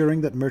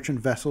 ensuring that merchant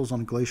vessels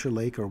on Glacier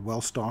Lake are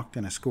well stocked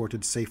and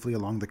escorted safely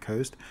along the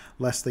coast,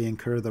 lest they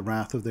incur the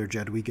wrath of their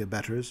Jadwiga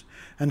betters,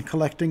 and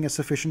collecting a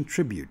sufficient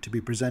tribute to be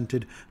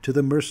presented to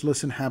the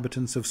merciless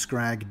inhabitants of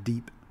Scrag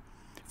Deep.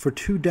 For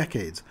 2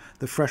 decades,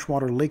 the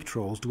freshwater lake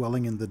trolls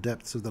dwelling in the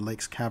depths of the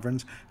lake's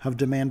caverns have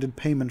demanded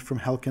payment from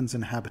Helken's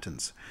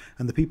inhabitants,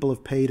 and the people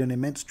have paid an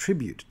immense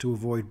tribute to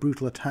avoid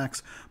brutal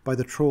attacks by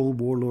the troll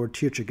warlord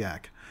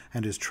Tirchagak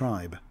and his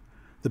tribe.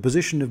 The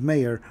position of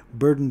mayor,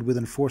 burdened with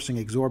enforcing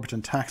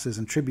exorbitant taxes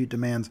and tribute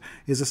demands,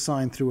 is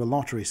assigned through a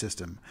lottery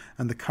system,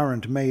 and the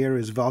current mayor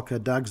is Valka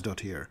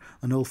Dagsdottir,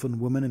 an elfin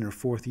woman in her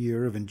 4th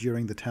year of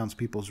enduring the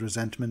townspeople's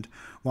resentment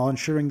while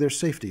ensuring their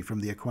safety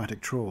from the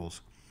aquatic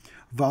trolls.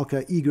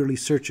 Valka eagerly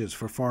searches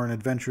for foreign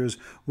adventurers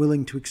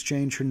willing to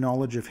exchange her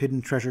knowledge of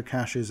hidden treasure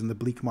caches in the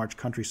Bleakmarch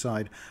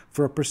countryside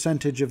for a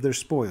percentage of their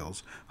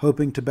spoils,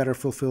 hoping to better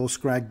fulfill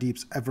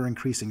Scragdeep's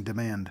ever-increasing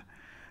demand.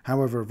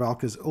 However,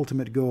 Valka's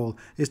ultimate goal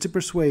is to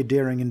persuade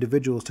daring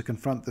individuals to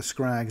confront the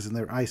Scrags in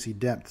their icy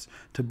depths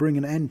to bring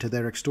an end to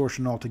their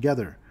extortion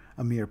altogether,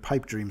 a mere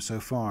pipe dream so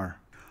far.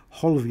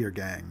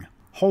 Holvirgang.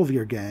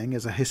 Holvirgang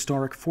is a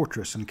historic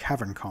fortress and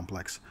cavern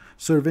complex,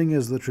 serving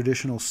as the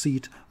traditional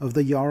seat of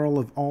the Jarl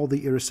of all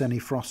the Irriseni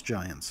frost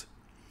giants.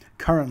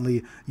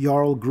 Currently,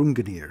 Jarl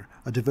Grunganir,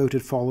 a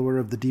devoted follower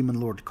of the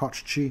demon lord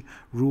Kochchi,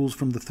 rules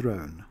from the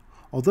throne.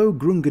 Although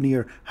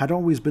Grunganir had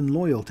always been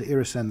loyal to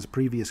Irrisen's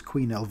previous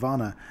Queen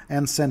Elvana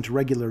and sent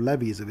regular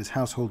levies of his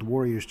household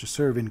warriors to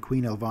serve in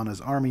Queen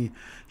Elvana's army,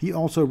 he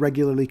also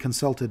regularly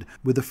consulted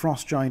with the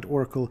frost giant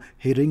oracle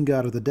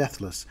Heringar the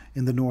Deathless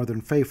in the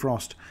northern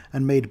Feyfrost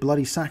and made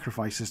bloody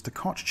sacrifices to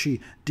Kochchi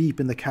deep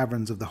in the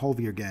caverns of the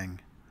Holvirgang.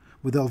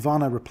 With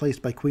Elvana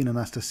replaced by Queen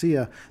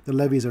Anastasia, the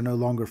levies are no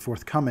longer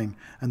forthcoming,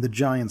 and the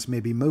giants may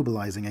be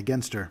mobilizing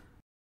against her.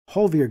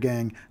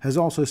 Holvirgang has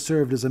also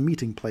served as a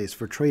meeting place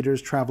for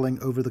traders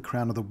traveling over the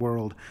crown of the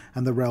world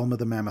and the realm of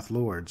the Mammoth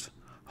Lords.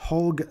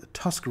 Holg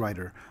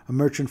Tuskrider, a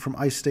merchant from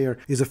Icestair,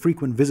 is a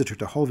frequent visitor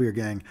to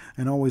Holvirgang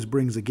and always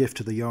brings a gift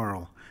to the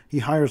Jarl. He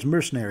hires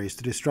mercenaries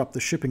to disrupt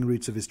the shipping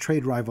routes of his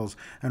trade rivals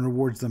and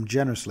rewards them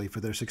generously for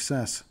their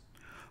success.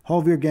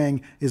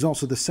 Holvirgang is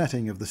also the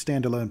setting of the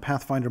standalone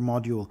Pathfinder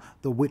module,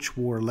 The Witch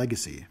War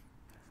Legacy.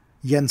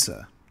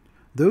 Yensa.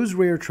 Those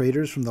rare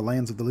traders from the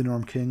lands of the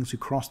Linnorm Kings who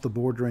cross the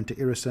border into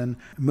Irrisen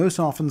most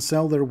often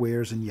sell their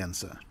wares in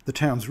Yensa. The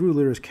town's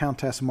ruler is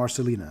Countess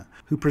Marcelina,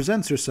 who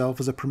presents herself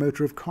as a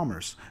promoter of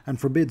commerce and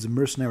forbids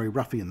mercenary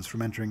ruffians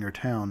from entering her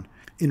town.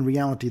 In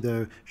reality,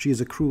 though, she is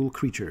a cruel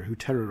creature who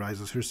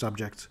terrorizes her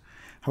subjects.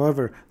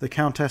 However, the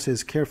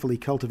Countess's carefully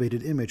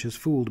cultivated image has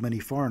fooled many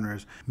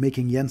foreigners,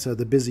 making Yensa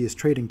the busiest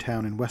trading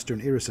town in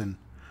western Irrisen.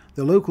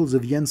 The locals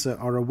of Yensa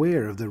are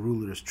aware of their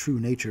ruler's true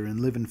nature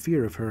and live in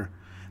fear of her.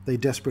 They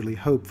desperately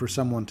hope for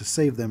someone to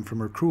save them from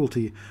her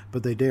cruelty,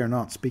 but they dare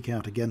not speak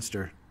out against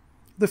her.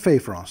 The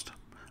Feyfrost.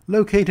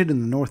 Located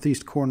in the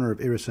northeast corner of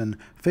Irrisen,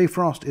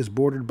 Feyfrost is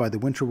bordered by the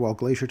Winterwall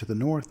Glacier to the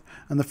north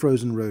and the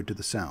Frozen Road to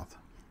the south.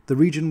 The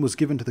region was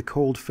given to the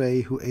Cold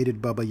Fae who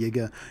aided Baba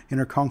Yaga in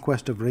her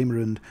conquest of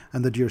Reymrund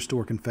and the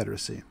Deerstor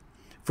Confederacy.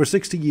 For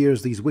 60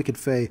 years these wicked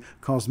Fae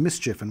caused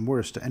mischief and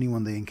worse to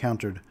anyone they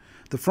encountered.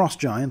 The Frost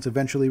Giants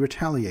eventually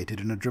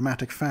retaliated in a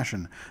dramatic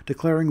fashion,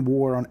 declaring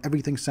war on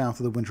everything south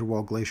of the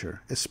Winterwall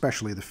Glacier,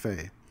 especially the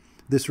Fae.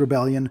 This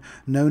rebellion,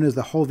 known as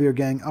the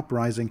Holvirgang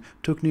Uprising,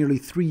 took nearly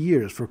 3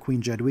 years for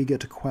Queen Jadwiga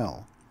to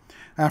quell.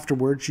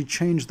 Afterward, she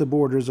changed the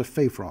borders of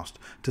Feyfrost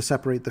to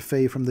separate the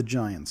Fae from the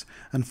Giants,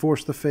 and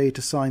forced the Fae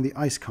to sign the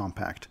Ice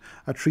Compact,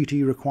 a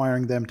treaty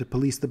requiring them to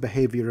police the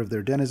behavior of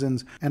their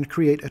denizens and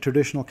create a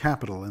traditional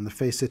capital in the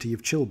Fae city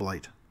of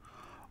Chillblight.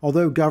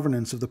 Although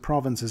governance of the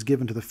province is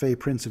given to the Fae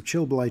Prince of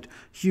Chillblight,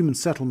 human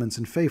settlements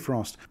in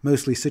Feyfrost,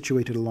 mostly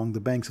situated along the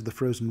banks of the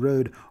Frozen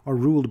Road, are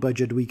ruled by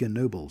Jadwiga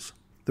nobles.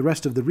 The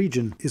rest of the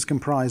region is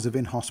comprised of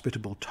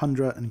inhospitable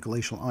tundra and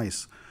glacial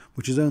ice,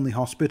 which is only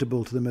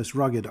hospitable to the most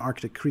rugged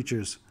Arctic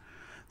creatures.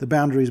 The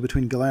boundaries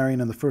between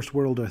Galarian and the First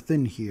World are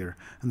thin here,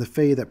 and the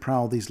Fae that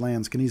prowl these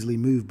lands can easily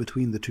move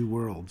between the two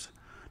worlds.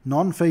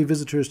 Non-Fae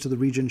visitors to the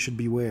region should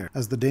beware,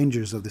 as the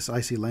dangers of this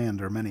icy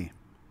land are many.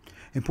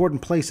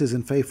 Important places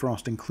in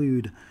Feyfrost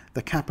include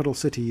the capital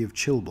city of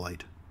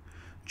Chillblight.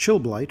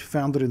 Chillblight,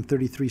 founded in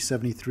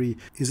 3373,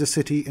 is a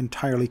city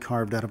entirely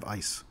carved out of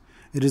ice.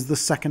 It is the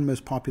second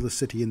most populous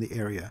city in the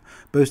area,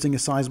 boasting a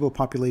sizable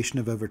population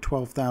of over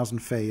 12,000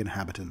 Fae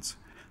inhabitants.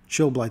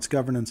 Chillblight's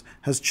governance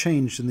has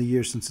changed in the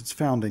years since its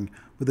founding,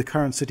 with the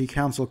current city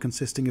council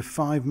consisting of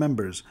 5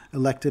 members,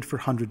 elected for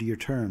 100-year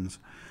terms.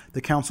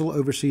 The council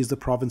oversees the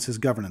province's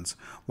governance,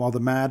 while the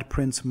Mad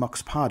Prince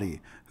Muxpadi,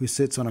 who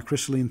sits on a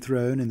crystalline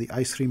throne in the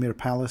Icehrimir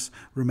Palace,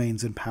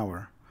 remains in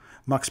power.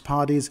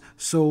 Muxpadi's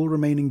sole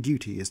remaining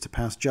duty is to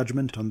pass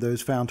judgment on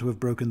those found to have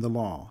broken the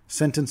law,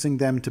 sentencing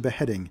them to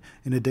beheading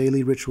in a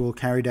daily ritual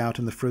carried out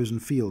in the frozen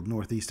field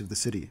northeast of the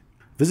city.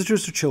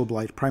 Visitors to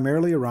Chillblight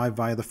primarily arrive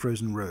via the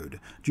Frozen Road,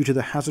 due to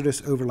the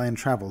hazardous overland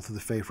travel through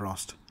the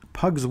Feyfrost.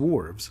 Pug's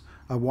Wharves,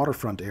 a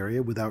waterfront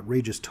area with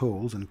outrageous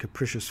tolls and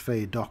capricious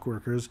Fae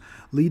dockworkers,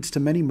 leads to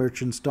many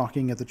merchants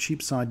docking at the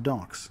Cheapside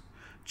docks.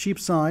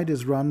 Cheapside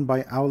is run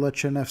by Aula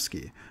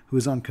Chernevsky, who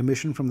is on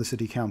commission from the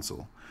city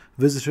council.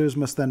 Visitors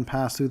must then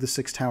pass through the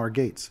 6 Tower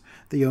Gates,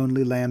 the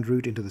only land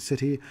route into the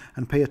city,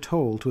 and pay a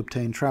toll to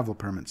obtain travel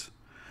permits.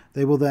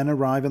 They will then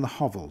arrive in the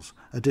hovels,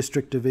 a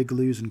district of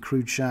igloos and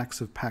crude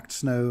shacks of packed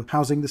snow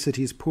housing the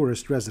city's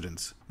poorest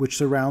residents, which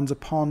surrounds a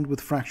pond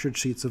with fractured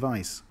sheets of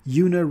ice.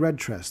 Una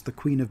Redtress, the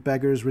Queen of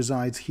Beggars,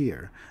 resides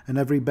here, and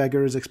every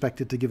beggar is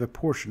expected to give a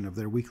portion of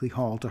their weekly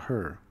haul to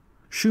her.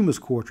 Shuma's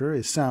quarter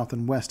is south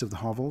and west of the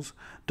hovels,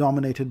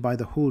 dominated by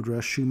the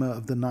Huldra Shuma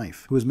of the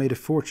Knife, who has made a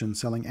fortune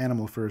selling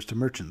animal furs to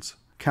merchants.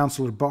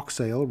 Councillor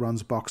Boxale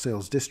runs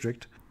Boxale's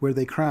district, where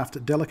they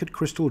craft delicate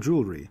crystal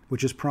jewelry,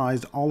 which is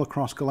prized all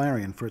across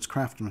Galarian for its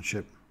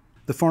craftsmanship.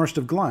 The Forest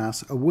of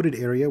Glass, a wooded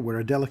area where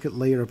a delicate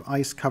layer of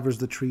ice covers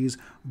the trees,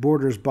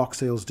 borders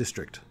Boxale's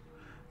district.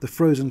 The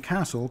frozen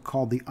castle,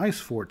 called the Ice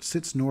Fort,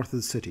 sits north of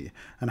the city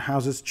and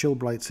houses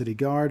Chillblight City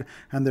Guard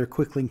and their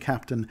quickling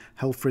captain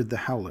Helfrid the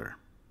Howler.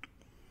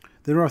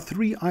 There are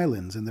 3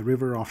 islands in the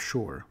river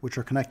offshore, which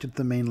are connected to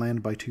the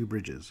mainland by 2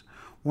 bridges.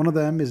 One of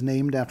them is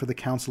named after the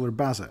councillor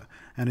Baza,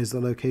 and is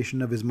the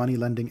location of his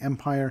money-lending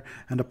empire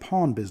and a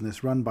pawn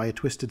business run by a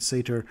twisted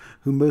satyr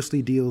who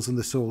mostly deals in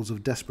the souls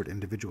of desperate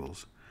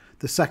individuals.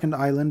 The second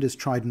island is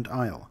Trident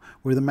Isle,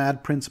 where the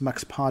Mad Prince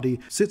Maxpadi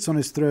sits on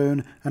his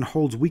throne and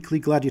holds weekly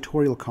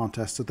gladiatorial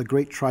contests at the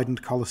Great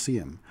Trident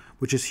Colosseum,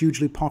 which is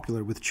hugely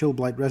popular with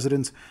Chillblight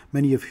residents,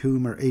 many of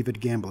whom are avid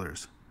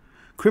gamblers.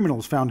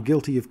 Criminals found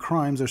guilty of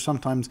crimes are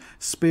sometimes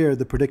spared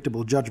the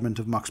predictable judgment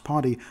of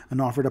Maxpadi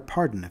and offered a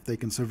pardon if they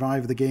can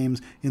survive the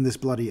games in this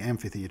bloody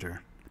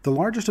amphitheater. The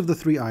largest of the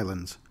 3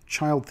 islands,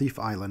 Child Thief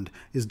Island,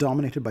 is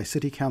dominated by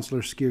City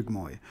Councillor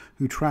Skirgmoy,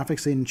 who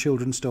traffics in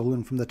children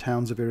stolen from the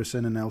towns of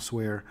Irrisen and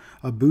elsewhere,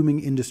 a booming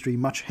industry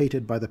much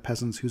hated by the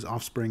peasants whose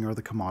offspring are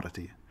the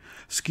commodity.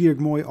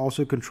 Skirgmoy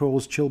also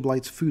controls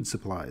Chillblight's food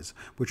supplies,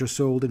 which are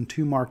sold in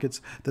 2 markets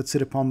that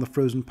sit upon the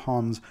frozen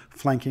ponds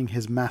flanking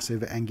his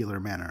massive angular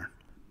manor.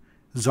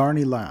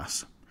 Zarni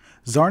Lass.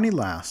 Zarni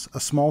Lass, a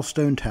small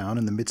stone town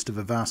in the midst of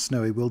a vast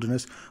snowy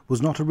wilderness,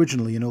 was not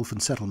originally an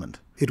Ulfin settlement.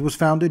 It was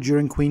founded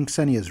during Queen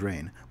Xenia's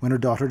reign, when her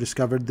daughter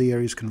discovered the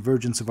area's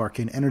convergence of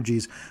arcane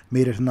energies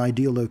made it an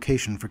ideal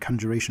location for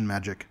conjuration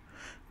magic.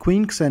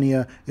 Queen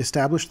Xenia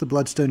established the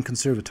Bloodstone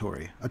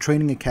Conservatory, a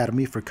training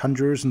academy for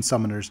conjurers and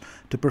summoners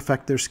to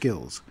perfect their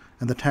skills,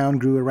 and the town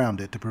grew around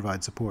it to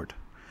provide support.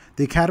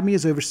 The academy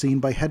is overseen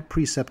by head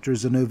preceptor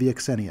Zenobia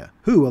Xenia,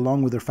 who,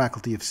 along with her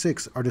faculty of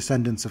 6, are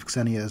descendants of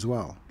Xenia as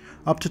well.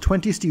 Up to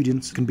 20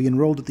 students can be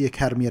enrolled at the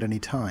academy at any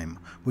time,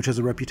 which has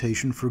a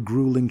reputation for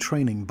grueling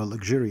training but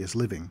luxurious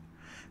living.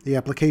 The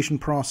application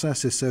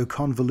process is so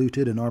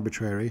convoluted and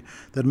arbitrary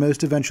that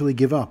most eventually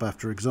give up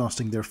after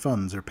exhausting their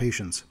funds or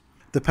patience.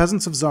 The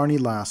peasants of Zarni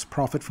Lass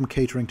profit from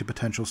catering to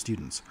potential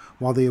students,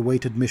 while they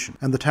await admission,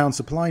 and the town's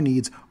supply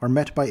needs are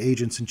met by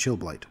agents in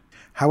Chillblight.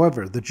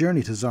 However, the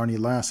journey to Zarni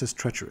Lass is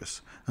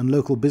treacherous, and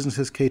local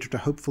businesses cater to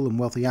hopeful and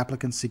wealthy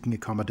applicants seeking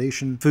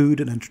accommodation, food,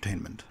 and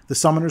entertainment. The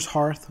Summoner's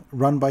Hearth,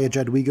 run by a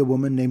Jadwiga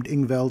woman named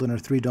Ingveld and her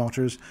 3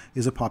 daughters,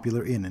 is a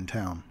popular inn in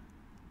town.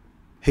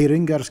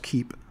 Heiringar's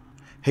Keep.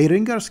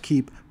 Heiringar's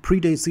Keep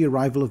predates the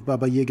arrival of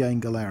Baba Yaga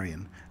in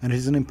Galarian, and it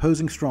is an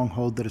imposing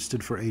stronghold that has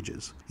stood for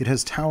ages. It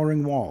has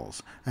towering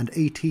walls, and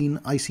 18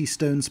 icy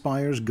stone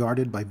spires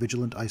guarded by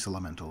vigilant ice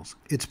elementals.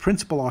 Its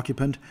principal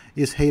occupant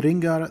is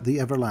Heiringar the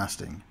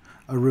Everlasting,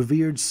 a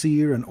revered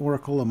seer and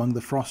oracle among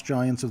the frost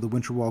giants of the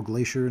Winterwall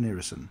Glacier in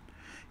Irrisen.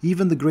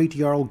 Even the great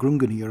Jarl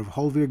Grunganir of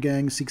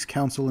Holvirgang seeks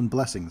counsel and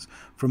blessings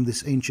from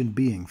this ancient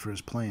being for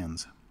his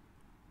plans.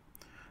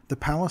 The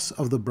Palace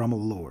of the Brummel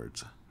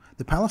Lords.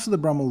 The Palace of the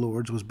Brummel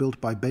Lords was built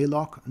by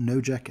Balok,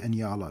 Nojek, and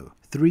Yalo,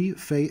 3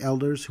 Fey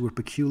elders who were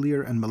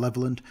peculiar and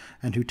malevolent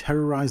and who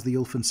terrorized the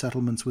Ulfin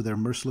settlements with their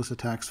merciless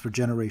attacks for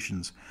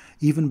generations,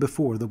 even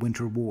before the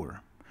Winter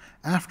War.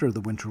 After the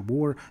Winter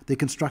War, they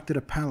constructed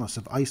a palace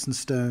of ice and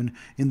stone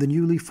in the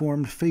newly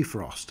formed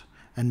Feyfrost,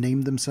 and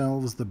named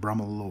themselves the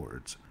Brummel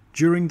Lords.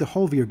 During the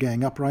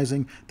Holvirgang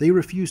uprising, they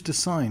refused to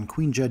sign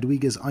Queen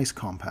Jadwiga's ice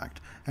compact,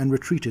 and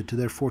retreated to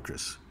their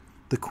fortress.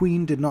 The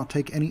Queen did not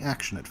take any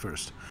action at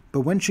first,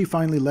 but when she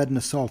finally led an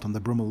assault on the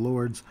Brummel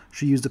Lords,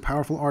 she used a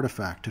powerful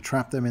artifact to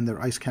trap them in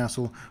their ice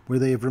castle, where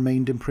they have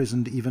remained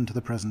imprisoned even to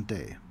the present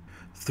day.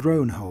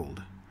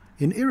 Thronehold.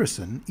 In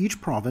Irrisen, each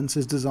province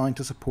is designed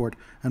to support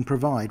and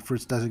provide for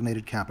its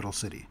designated capital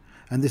city,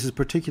 and this is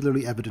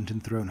particularly evident in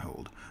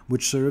Thronehold,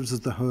 which serves as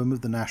the home of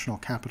the national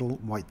capital,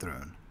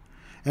 Whitethrone.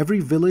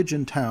 Every village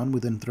and town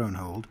within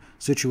Thronehold,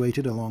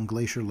 situated along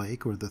Glacier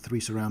Lake or the 3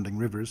 surrounding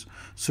rivers,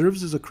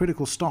 serves as a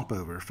critical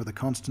stopover for the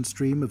constant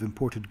stream of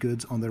imported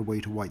goods on their way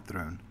to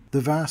Whitethrone.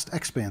 The vast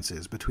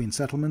expanses between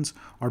settlements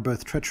are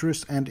both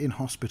treacherous and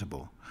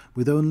inhospitable,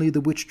 with only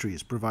the witch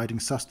trees providing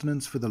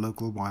sustenance for the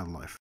local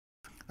wildlife.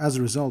 As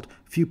a result,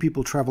 few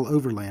people travel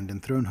overland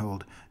in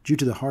Thronehold due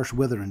to the harsh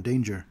weather and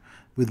danger,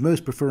 with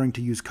most preferring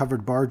to use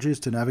covered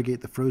barges to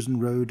navigate the frozen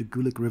road,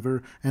 Gulick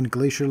River, and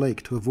Glacier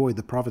Lake to avoid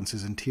the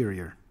province's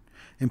interior.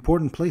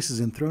 Important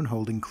places in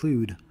Thronehold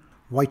include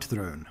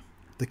Whitethrone,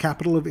 the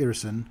capital of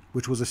Irrisen,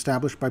 which was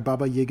established by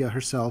Baba Yaga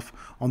herself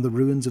on the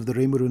ruins of the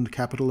Remurund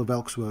capital of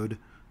Elkswoad,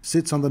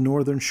 sits on the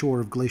northern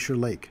shore of Glacier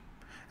Lake,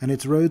 and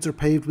its roads are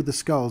paved with the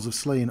skulls of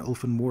slain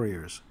Ulfin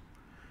warriors.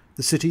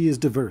 The city is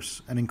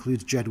diverse and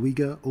includes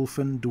Jadwiga,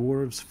 Ulfin,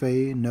 dwarves,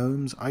 Fey,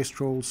 gnomes, ice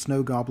trolls,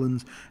 snow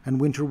goblins, and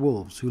winter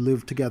wolves who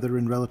live together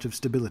in relative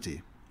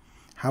stability.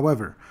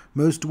 However,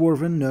 most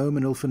dwarven, gnome,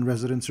 and Ulfin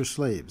residents are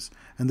slaves,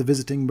 and the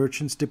visiting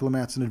merchants,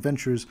 diplomats, and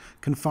adventurers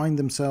confine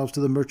themselves to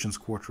the merchants'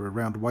 quarter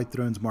around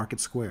Whitethrone's market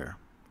square.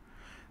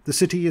 The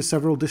city is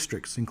several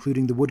districts,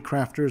 including the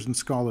woodcrafters and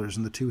scholars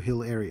in the Two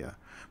Hill area,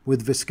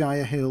 with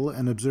Vizcaya Hill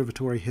and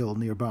Observatory Hill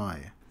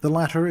nearby. The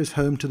latter is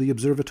home to the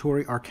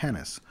Observatory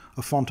Arcanus,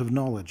 a font of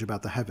knowledge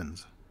about the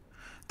heavens.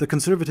 The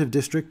conservative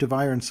district of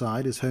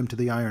Ironside is home to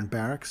the Iron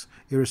Barracks,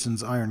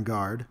 Irrisen's Iron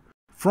Guard.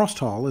 Frost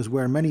Hall is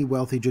where many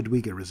wealthy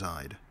Jadwiga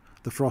reside.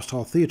 The Frost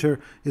Hall Theatre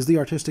is the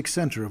artistic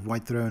centre of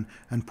Whitethrone,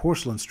 and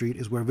Porcelain Street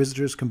is where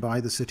visitors can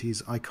buy the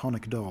city's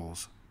iconic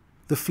dolls.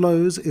 The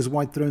Flows is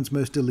Whitethrone's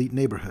most elite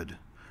neighbourhood,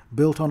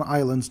 built on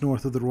islands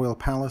north of the Royal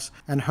Palace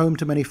and home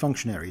to many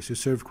functionaries who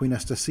serve Queen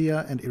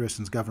Estacia and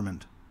Irrisen's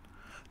government.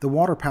 The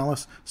Water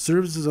Palace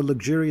serves as a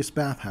luxurious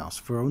bathhouse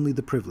for only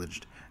the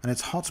privileged, and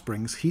its hot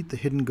springs heat the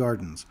hidden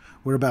gardens,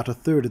 where about a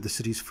third of the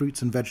city's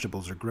fruits and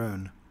vegetables are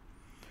grown.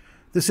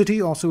 The city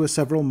also has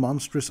several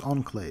monstrous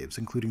enclaves,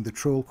 including the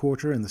Troll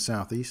Quarter in the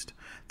southeast,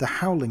 the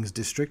Howlings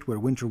district where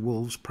winter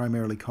wolves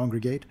primarily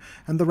congregate,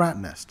 and the Rat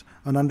Nest,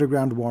 an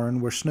underground warren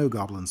where snow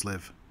goblins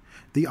live.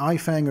 The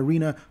Ifang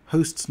Arena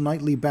hosts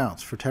nightly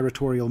bouts for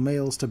territorial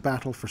males to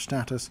battle for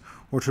status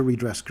or to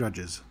redress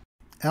grudges.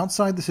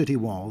 Outside the city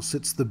walls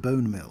sits the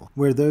Bone Mill,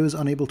 where those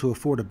unable to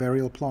afford a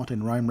burial plot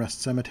in Rhymerest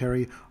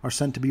Cemetery are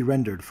sent to be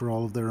rendered for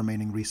all of their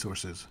remaining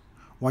resources.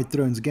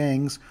 Whitethrone's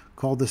gangs,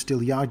 called the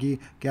Stilyagi,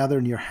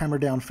 gather near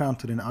Hammerdown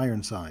Fountain in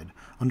Ironside,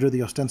 under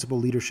the ostensible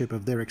leadership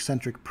of their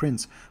eccentric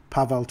prince,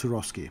 Pavel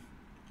Turovsky.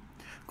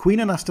 Queen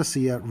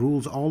Anastasia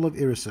rules all of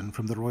Irrisen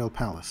from the Royal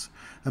Palace,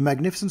 a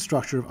magnificent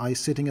structure of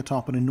ice sitting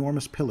atop an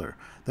enormous pillar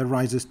that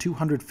rises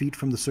 200 feet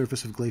from the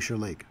surface of Glacier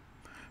Lake.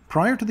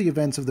 Prior to the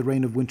events of the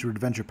Reign of Winter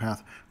Adventure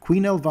Path,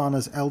 Queen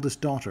Elvana's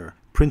eldest daughter,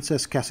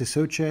 Princess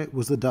Cassisoce,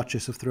 was the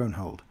Duchess of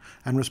Thronehold,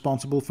 and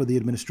responsible for the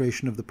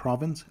administration of the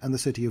province and the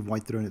city of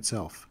Whitethrone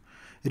itself.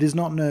 It is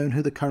not known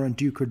who the current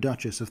Duke or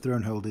Duchess of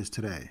Thronehold is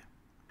today.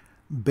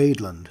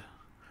 Badeland.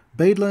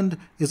 Badeland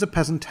is a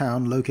peasant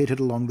town located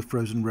along the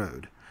Frozen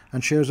Road,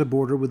 and shares a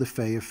border with the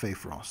Fae of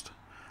Feyfrost.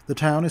 The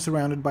town is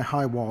surrounded by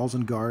high walls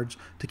and guards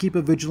to keep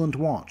a vigilant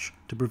watch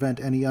to prevent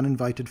any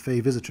uninvited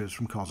Fae visitors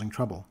from causing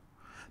trouble.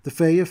 The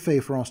Fae of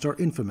Feyfrost are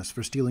infamous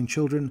for stealing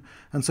children,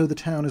 and so the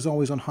town is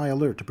always on high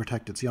alert to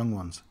protect its young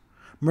ones.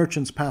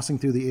 Merchants passing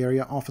through the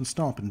area often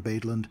stop in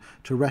Badeland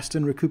to rest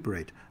and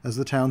recuperate, as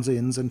the town's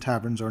inns and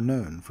taverns are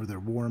known for their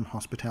warm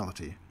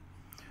hospitality.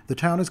 The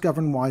town is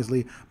governed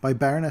wisely by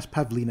Baroness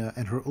Pavlina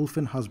and her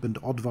Ulfin husband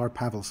Oddvar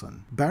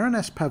Pavelson.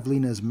 Baroness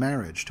Pavlina's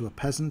marriage to a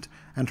peasant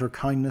and her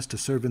kindness to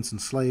servants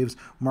and slaves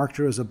marked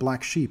her as a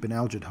black sheep in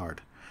Algidhart,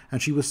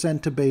 and she was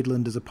sent to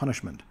Badeland as a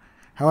punishment.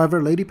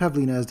 However, Lady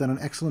Pavlina has done an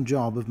excellent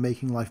job of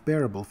making life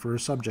bearable for her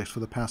subjects for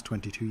the past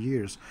 22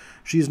 years.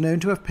 She is known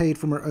to have paid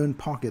from her own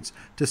pockets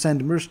to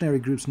send mercenary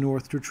groups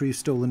north to retrieve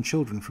stolen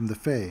children from the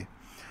Fae.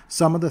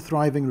 Some of the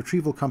thriving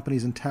retrieval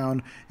companies in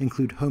town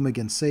include Home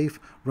Again Safe,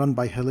 run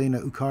by Helena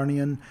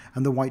Ukarnian,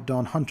 and the White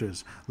Dawn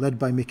Hunters, led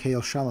by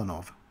Mikhail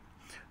Shalanov.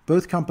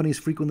 Both companies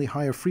frequently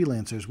hire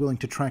freelancers willing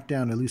to track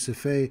down elusive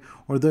Fae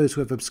or those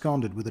who have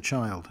absconded with a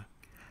child.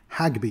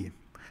 Hagby.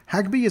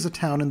 Hagby is a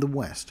town in the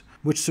west,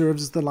 which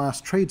serves as the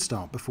last trade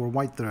stop before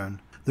Whitethrone.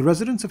 The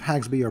residents of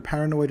Hagsby are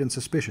paranoid and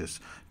suspicious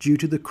due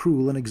to the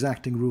cruel and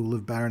exacting rule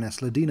of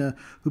Baroness Ladina,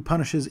 who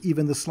punishes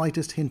even the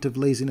slightest hint of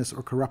laziness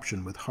or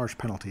corruption with harsh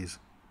penalties.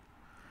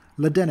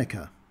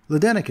 Ledenica.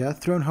 Ledenica,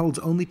 Thronehold's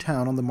only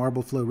town on the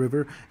Marbleflow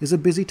River, is a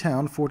busy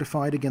town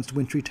fortified against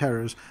wintry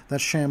terrors that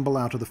shamble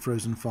out of the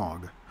frozen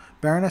fog.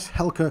 Baroness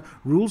Helka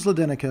rules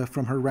Ledenica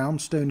from her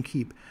round stone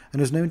keep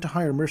and is known to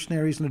hire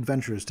mercenaries and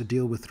adventurers to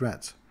deal with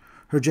threats.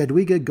 Her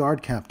Jadwiga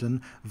guard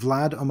captain,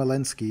 Vlad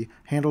Omelensky,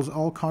 handles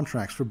all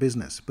contracts for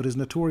business, but is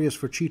notorious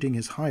for cheating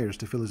his hires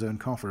to fill his own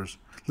coffers.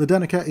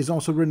 Ledenica is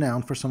also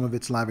renowned for some of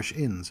its lavish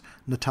inns,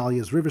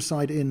 Natalia's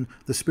Riverside Inn,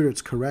 the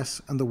Spirit's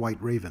Caress, and the White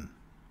Raven.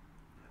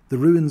 The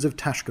ruins of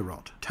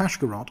Tashgarot.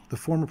 Tashgarot, the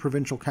former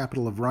provincial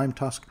capital of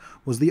Rhymetusk,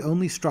 was the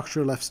only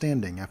structure left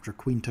standing after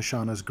Queen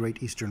Tashana's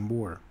Great Eastern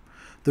War.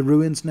 The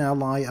ruins now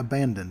lie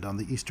abandoned on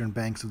the eastern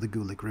banks of the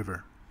Gulik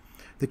River.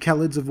 The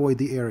Kelids avoid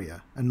the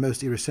area, and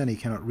most Irriseni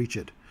cannot reach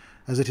it,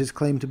 as it is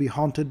claimed to be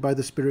haunted by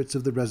the spirits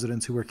of the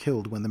residents who were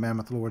killed when the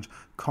Mammoth Lords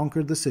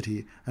conquered the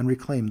city and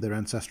reclaimed their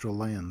ancestral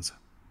lands.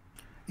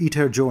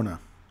 Iterjorna.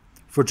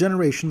 For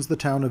generations, the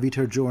town of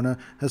Iterjorna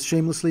has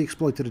shamelessly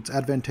exploited its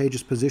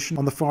advantageous position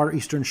on the far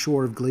eastern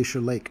shore of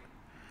Glacier Lake.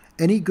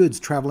 Any goods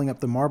traveling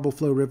up the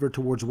Marbleflow River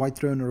towards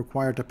Whitethrone are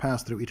required to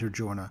pass through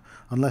Iterjorna,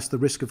 unless the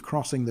risk of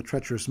crossing the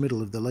treacherous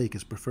middle of the lake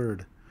is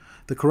preferred.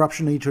 The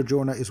corruption in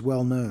Iterjorna is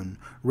well known,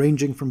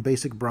 ranging from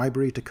basic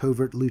bribery to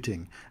covert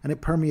looting, and it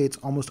permeates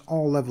almost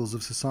all levels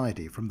of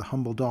society, from the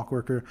humble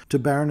dockworker to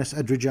Baroness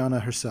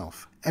Edrijana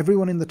herself.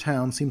 Everyone in the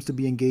town seems to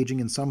be engaging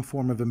in some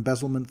form of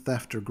embezzlement,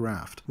 theft, or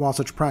graft. While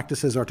such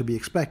practices are to be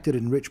expected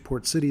in rich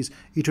port cities,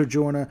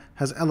 Iterjorna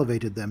has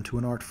elevated them to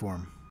an art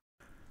form.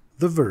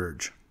 The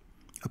Verge.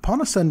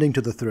 Upon ascending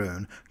to the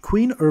throne,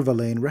 Queen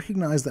Irvalain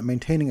recognized that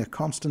maintaining a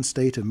constant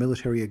state of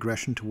military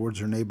aggression towards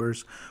her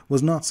neighbors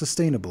was not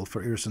sustainable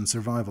for Irrisen's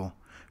survival.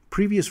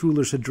 Previous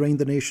rulers had drained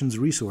the nation's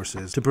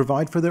resources to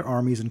provide for their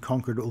armies and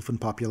conquered Ulfin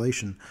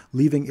population,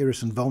 leaving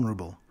Irrisen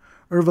vulnerable.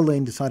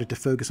 Irvelain decided to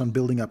focus on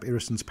building up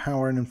Irrisen's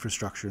power and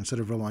infrastructure instead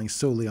of relying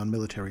solely on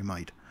military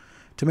might.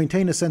 To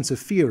maintain a sense of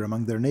fear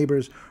among their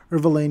neighbors,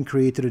 Irvelain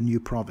created a new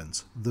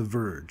province, the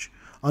Verge,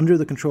 under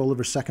the control of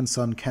her second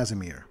son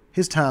Casimir.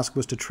 His task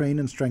was to train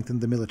and strengthen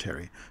the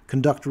military,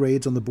 conduct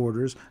raids on the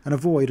borders, and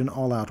avoid an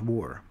all-out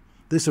war.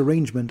 This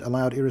arrangement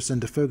allowed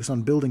Irrisen to focus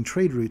on building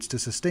trade routes to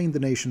sustain the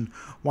nation,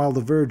 while the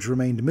Verge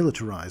remained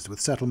militarized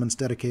with settlements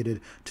dedicated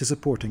to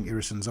supporting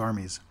Irrisen's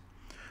armies.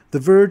 The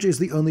Verge is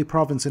the only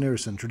province in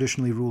Irrisen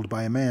traditionally ruled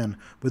by a man,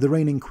 with the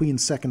reigning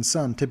queen's second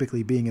son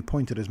typically being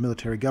appointed as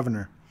military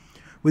governor.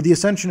 With the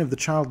ascension of the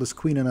childless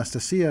Queen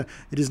Anastasia,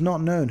 it is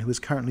not known who is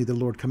currently the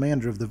Lord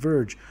Commander of the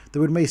Verge,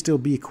 though it may still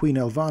be Queen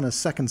Elvana's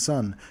second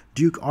son,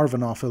 Duke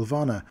Arvanoff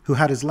Elvana, who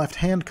had his left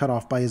hand cut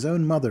off by his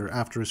own mother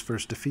after his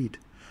first defeat.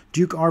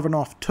 Duke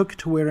Arvanoff took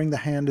to wearing the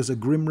hand as a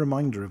grim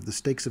reminder of the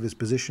stakes of his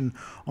position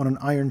on an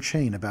iron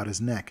chain about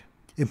his neck.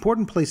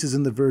 Important places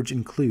in the Verge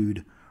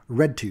include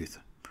Redtooth.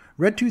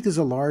 Redtooth is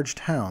a large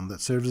town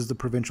that serves as the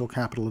provincial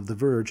capital of the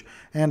Verge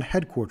and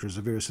headquarters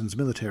of Irrisen's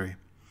military.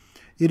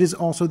 It is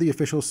also the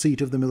official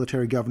seat of the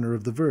military governor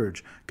of the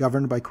Verge,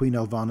 governed by Queen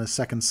Elvana's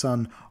second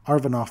son,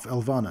 Arvanoff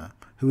Elvana,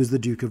 who is the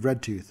Duke of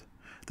Redtooth.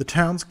 The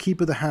town's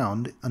Keep of the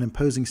Hound, an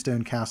imposing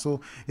stone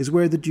castle, is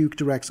where the Duke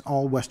directs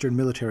all Western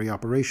military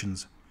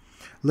operations.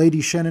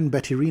 Lady Shannon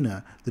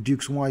Bettirina, the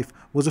Duke's wife,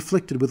 was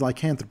afflicted with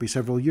lycanthropy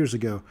several years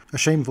ago, a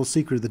shameful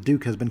secret the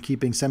Duke has been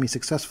keeping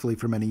semi-successfully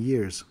for many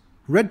years.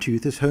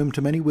 Redtooth is home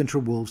to many winter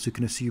wolves who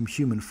can assume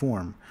human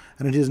form,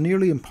 and it is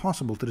nearly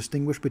impossible to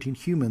distinguish between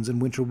humans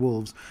and winter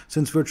wolves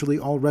since virtually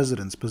all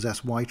residents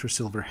possess white or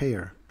silver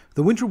hair.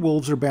 The winter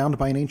wolves are bound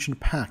by an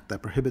ancient pact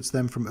that prohibits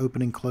them from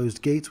opening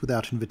closed gates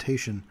without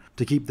invitation.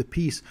 To keep the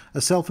peace,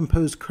 a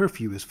self-imposed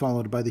curfew is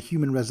followed by the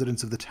human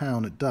residents of the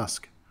town at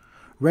dusk.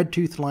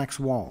 Redtooth lacks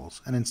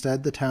walls, and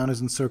instead the town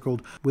is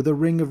encircled with a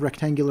ring of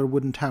rectangular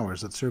wooden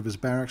towers that serve as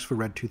barracks for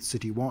Redtooth's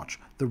city watch,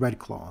 the Red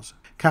Claws.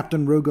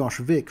 Captain Rogosh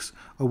Vix,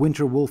 a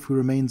winter wolf who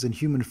remains in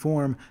human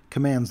form,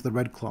 commands the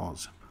Red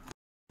Claws.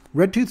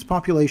 Redtooth's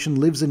population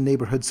lives in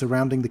neighborhoods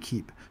surrounding the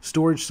keep,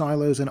 storage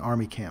silos and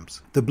army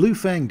camps. The Blue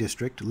Fang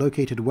district,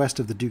 located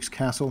west of the Duke's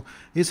castle,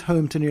 is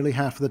home to nearly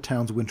half of the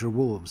town's winter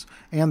wolves,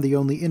 and the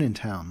only inn in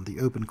town, the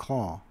Open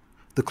Claw.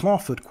 The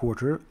Clawfoot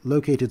Quarter,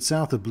 located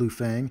south of Blue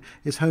Fang,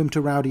 is home to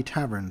rowdy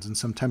taverns and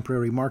some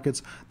temporary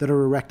markets that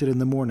are erected in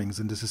the mornings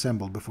and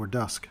disassembled before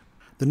dusk.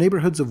 The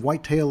neighborhoods of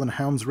Whitetail and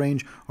Hound's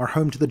Range are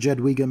home to the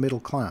Jedwiga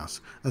middle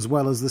class, as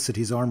well as the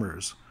city's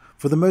armorers.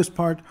 For the most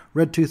part,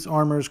 Redtooth's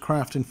armorers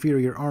craft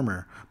inferior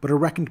armor, but are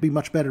reckoned to be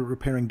much better at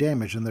repairing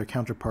damage than their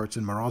counterparts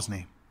in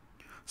Morozny.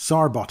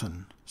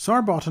 Sarbotten.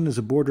 Sarbotten is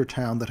a border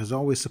town that has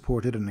always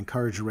supported and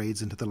encouraged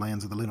raids into the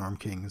lands of the Linnorm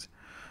Kings.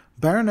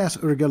 Baroness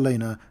Urga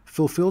Lena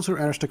fulfills her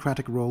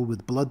aristocratic role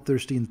with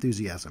bloodthirsty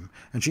enthusiasm,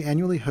 and she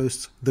annually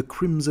hosts the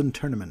Crimson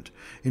Tournament,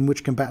 in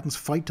which combatants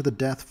fight to the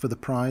death for the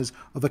prize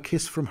of a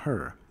kiss from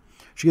her.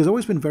 She has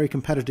always been very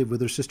competitive with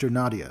her sister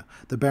Nadia,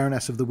 the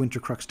Baroness of the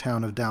Wintercrux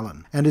town of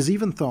Dallin, and is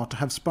even thought to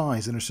have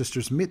spies in her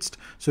sister's midst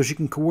so she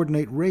can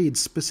coordinate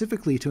raids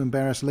specifically to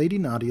embarrass Lady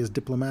Nadia's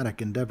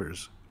diplomatic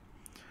endeavors.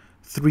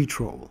 Three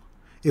Troll.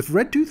 If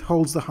Redtooth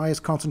holds the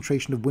highest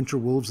concentration of winter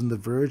wolves in the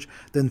Verge,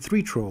 then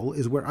Three Troll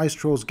is where ice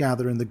trolls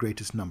gather in the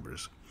greatest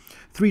numbers.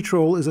 Three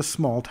Troll is a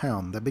small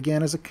town that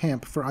began as a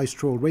camp for ice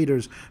troll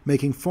raiders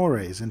making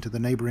forays into the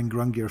neighboring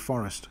Grungir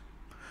forest.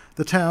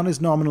 The town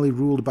is nominally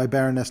ruled by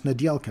Baroness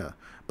Nedielka,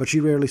 but she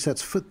rarely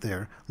sets foot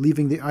there,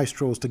 leaving the ice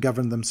trolls to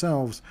govern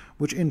themselves,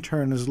 which in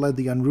turn has led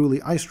the unruly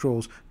ice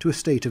trolls to a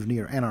state of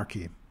near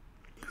anarchy.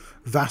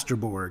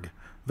 Vasterborg.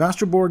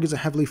 Vasterborg is a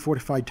heavily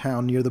fortified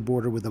town near the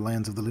border with the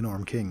lands of the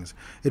Linnorm Kings.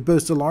 It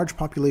boasts a large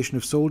population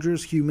of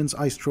soldiers, humans,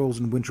 ice trolls,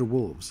 and winter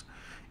wolves.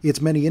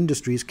 Its many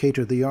industries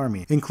cater the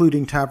army,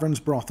 including taverns,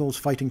 brothels,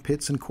 fighting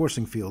pits, and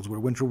coursing fields where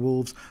winter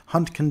wolves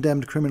hunt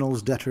condemned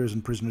criminals, debtors,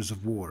 and prisoners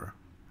of war.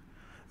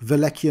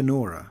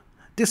 Velekianora.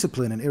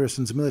 Discipline in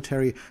Irrisen's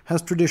military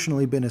has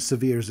traditionally been as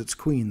severe as its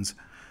queen's,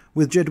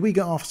 with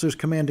Jedwiga officers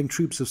commanding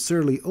troops of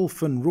surly,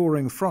 ulfen,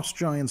 roaring, frost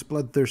giants,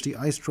 bloodthirsty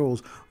ice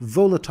trolls,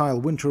 volatile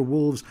winter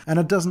wolves, and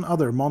a dozen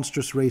other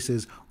monstrous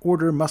races.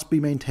 Order must be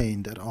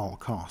maintained at all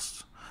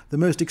costs. The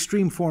most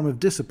extreme form of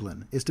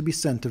discipline is to be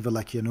sent to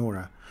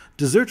Velekianora.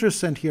 Deserters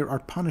sent here are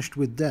punished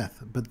with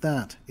death, but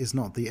that is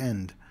not the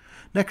end.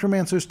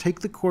 Necromancers take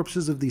the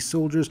corpses of these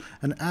soldiers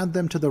and add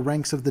them to the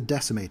ranks of the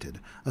Decimated,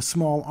 a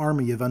small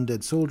army of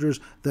undead soldiers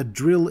that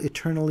drill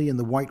eternally in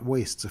the white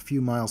wastes a few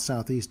miles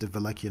southeast of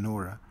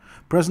Velekianora.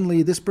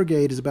 Presently, this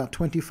brigade is about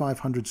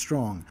 2,500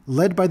 strong,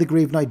 led by the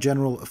Grave Knight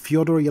General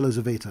Fyodor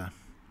Yelizaveta.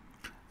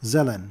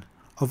 Zelen.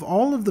 Of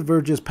all of the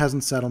Verge's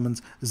peasant settlements,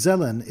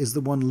 Zelen is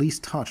the one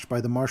least touched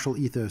by the martial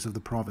ethos of the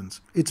province.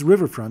 Its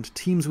riverfront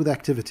teems with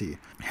activity,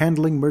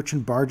 handling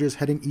merchant barges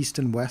heading east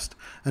and west,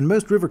 and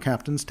most river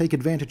captains take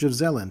advantage of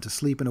Zelen to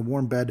sleep in a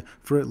warm bed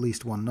for at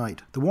least one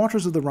night. The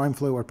waters of the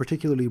Rhymeflow are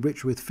particularly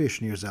rich with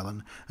fish near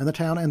Zelen, and the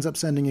town ends up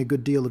sending a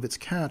good deal of its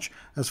catch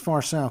as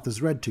far south as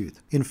Redtooth.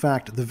 In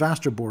fact, the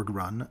Vasterborg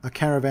Run, a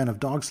caravan of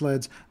dog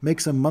sleds,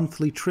 makes a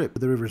monthly trip to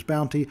the river's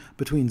bounty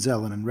between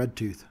Zelen and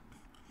Redtooth.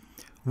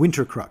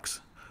 Wintercrux.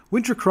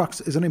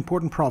 Wintercrux is an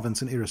important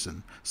province in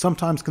Irrisen,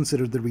 sometimes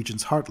considered the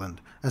region's heartland,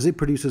 as it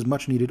produces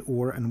much-needed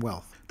ore and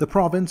wealth. The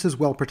province is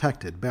well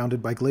protected,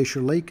 bounded by Glacier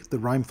Lake, the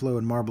Rimeflow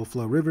and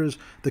Marbleflow rivers,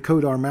 the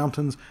Kodar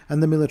Mountains,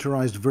 and the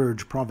militarized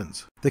Verge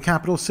province. The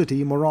capital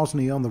city,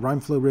 Morozny on the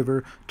Rimeflow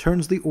River,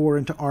 turns the ore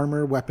into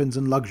armor, weapons,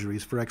 and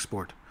luxuries for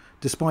export.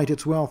 Despite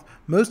its wealth,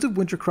 most of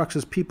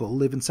Wintercrux's people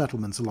live in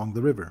settlements along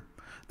the river.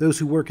 Those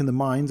who work in the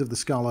mines of the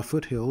Scala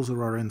foothills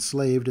or are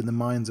enslaved in the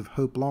mines of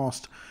Hope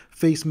Lost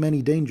face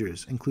many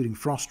dangers, including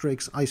frost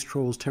drakes, ice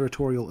trolls,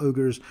 territorial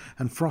ogres,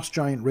 and frost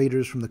giant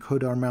raiders from the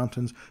Kodar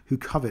Mountains who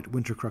covet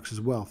Wintercrux's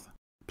wealth.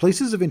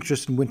 Places of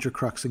interest in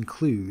Wintercrux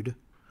include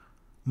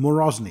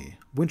Morozny,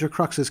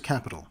 Wintercrux's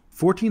capital.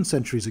 14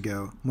 centuries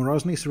ago,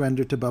 Morozny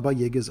surrendered to Baba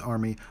Yaga's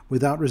army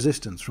without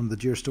resistance from the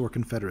Dyrstore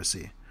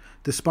Confederacy.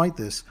 Despite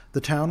this,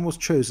 the town was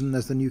chosen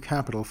as the new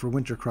capital for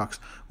Wintercrux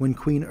when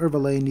Queen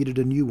Urvalay needed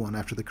a new one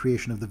after the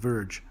creation of the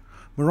Verge.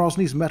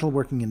 Morozny's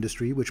metalworking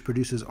industry, which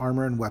produces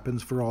armor and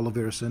weapons for all of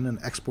Irrisen and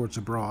exports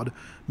abroad,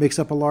 makes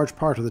up a large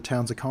part of the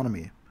town's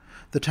economy.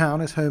 The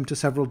town is home to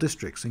several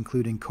districts,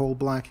 including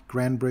Coalblack,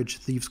 Grandbridge,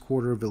 Thieves'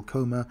 Quarter,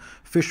 Vilcoma,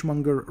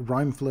 Fishmonger,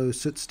 Rimeflow,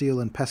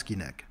 Sootsteel, and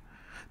Peskyneck.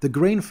 The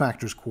Grain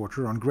Factors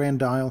Quarter on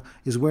Grand Isle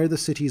is where the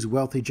city's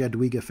wealthy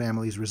Jadwiga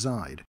families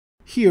reside.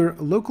 Here,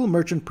 local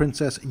merchant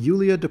princess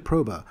Yulia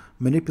Deproba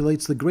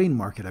manipulates the grain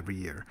market every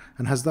year,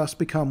 and has thus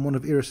become one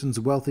of Irrisen's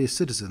wealthiest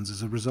citizens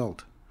as a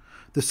result.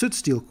 The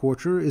Sootsteel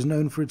Quarter is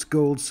known for its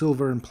gold,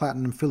 silver, and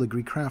platinum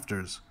filigree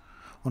crafters.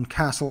 On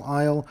Castle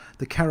Isle,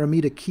 the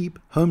Karamita Keep,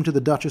 home to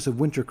the Duchess of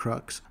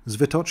Wintercrux,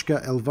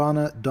 Svetochka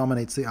Elvana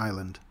dominates the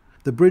island.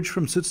 The bridge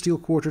from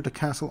Sootsteel Quarter to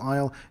Castle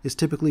Isle is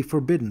typically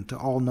forbidden to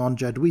all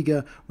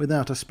non-Jadwiga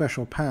without a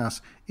special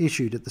pass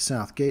issued at the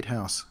South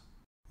Gatehouse.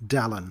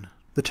 Dallin.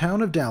 The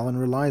town of Dallin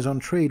relies on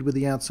trade with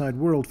the outside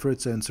world for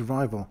its own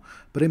survival,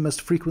 but it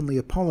must frequently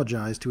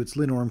apologize to its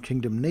Linnorm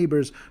Kingdom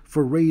neighbors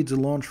for raids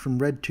launched from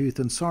Redtooth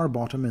and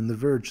Sarbottom in the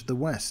Verge to the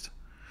west.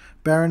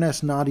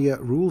 Baroness Nadia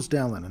rules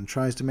Dallin and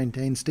tries to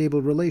maintain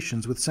stable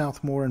relations with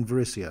Southmore and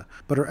Varissia,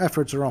 but her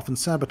efforts are often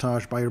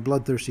sabotaged by her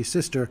bloodthirsty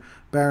sister,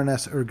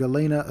 Baroness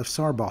Urgalena of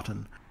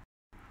Sarbottom.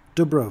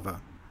 Dubrova.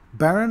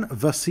 Baron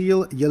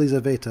Vasil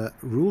Yelizaveta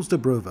rules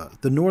Dubrova,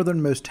 the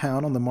northernmost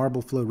town on the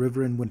Marbleflow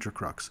River in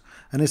Wintercrux,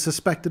 and is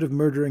suspected of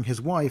murdering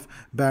his wife,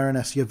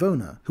 Baroness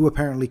Yavona, who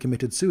apparently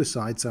committed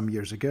suicide some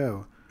years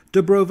ago.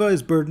 Dubrova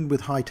is burdened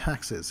with high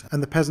taxes,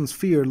 and the peasants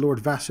fear Lord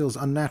Vasil's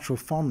unnatural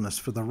fondness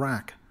for the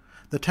rack.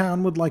 The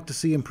town would like to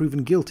see him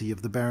proven guilty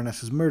of the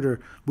Baroness's murder,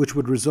 which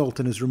would result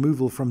in his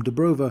removal from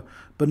Dubrova,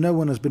 but no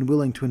one has been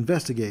willing to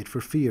investigate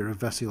for fear of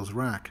Vasil's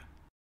rack.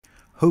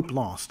 Hope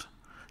Lost.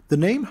 The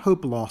name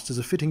Hope Lost is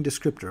a fitting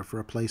descriptor for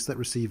a place that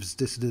receives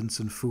dissidents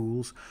and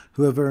fools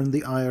who have earned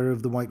the ire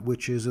of the White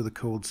Witches or the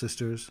Cold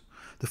Sisters.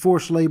 The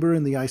forced labor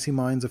in the icy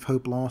mines of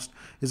Hope Lost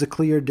is a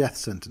clear death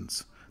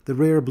sentence. The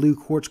rare blue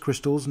quartz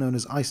crystals, known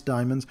as ice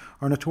diamonds,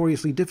 are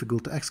notoriously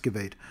difficult to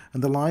excavate,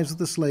 and the lives of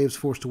the slaves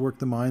forced to work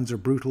the mines are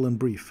brutal and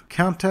brief.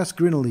 Countess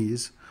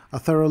Grinalise, a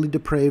thoroughly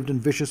depraved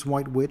and vicious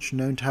White Witch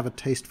known to have a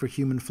taste for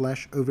human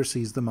flesh,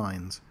 oversees the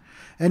mines.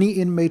 Any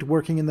inmate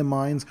working in the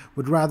mines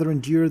would rather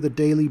endure the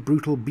daily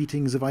brutal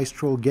beatings of ice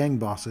troll gang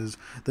bosses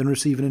than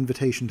receive an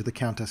invitation to the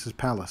Countess's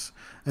palace,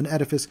 an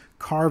edifice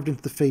carved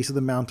into the face of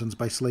the mountains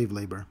by slave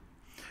labor.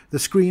 The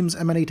screams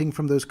emanating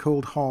from those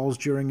cold halls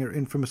during her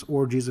infamous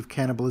orgies of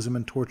cannibalism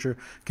and torture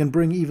can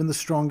bring even the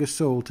strongest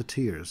soul to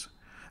tears.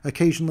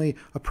 Occasionally,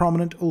 a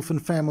prominent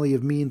Ulfin family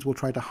of means will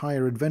try to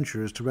hire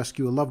adventurers to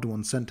rescue a loved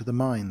one sent to the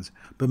mines,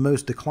 but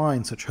most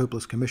decline such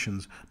hopeless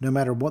commissions, no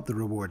matter what the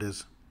reward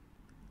is.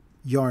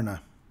 Yarna.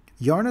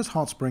 Yarna's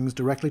hot springs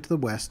directly to the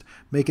west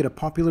make it a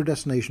popular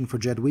destination for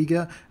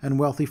Jadwiga and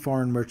wealthy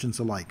foreign merchants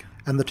alike,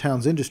 and the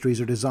town's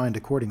industries are designed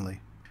accordingly.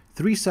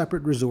 3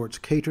 separate resorts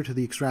cater to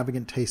the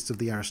extravagant tastes of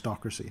the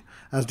aristocracy,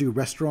 as do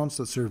restaurants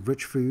that serve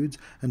rich foods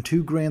and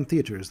 2 grand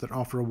theatres that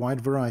offer a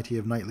wide variety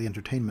of nightly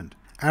entertainment.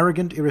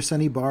 Arrogant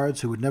Irriseni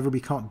bards who would never be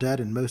caught dead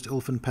in most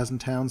Ulfin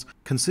peasant towns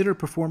consider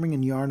performing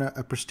in Yarna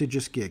a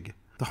prestigious gig.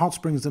 The hot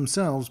springs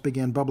themselves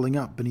began bubbling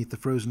up beneath the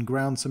frozen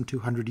ground some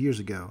 200 years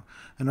ago,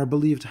 and are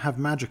believed to have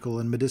magical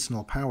and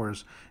medicinal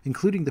powers,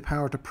 including the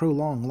power to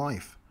prolong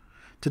life.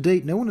 To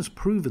date, no one has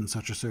proven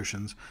such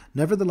assertions.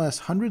 Nevertheless,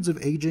 hundreds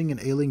of aging and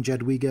ailing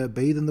Jadwiga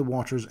bathe in the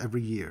waters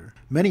every year.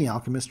 Many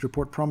alchemists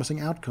report promising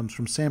outcomes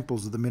from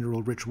samples of the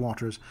mineral-rich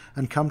waters,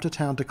 and come to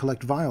town to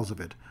collect vials of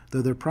it,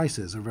 though their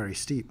prices are very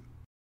steep.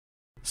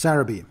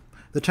 Sarabi.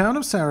 The town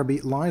of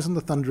Sarabi lies on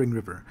the Thundering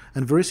River,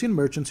 and Varissian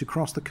merchants who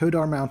cross the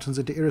Kodar Mountains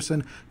into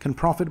Irrisen can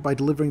profit by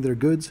delivering their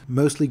goods,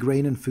 mostly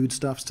grain and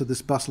foodstuffs, to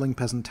this bustling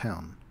peasant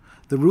town.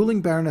 The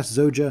ruling Baroness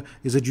Zoja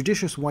is a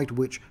judicious White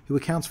Witch who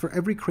accounts for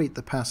every crate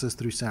that passes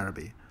through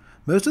Sarabi.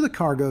 Most of the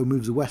cargo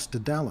moves west to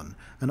Dallin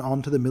and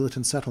on to the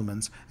militant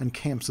settlements and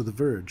camps of the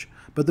Verge,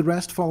 but the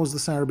rest follows the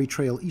Sarabi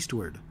Trail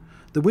eastward.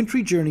 The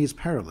wintry journey is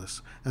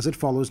perilous, as it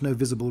follows no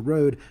visible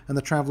road, and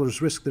the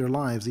travelers risk their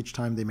lives each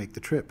time they make the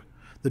trip.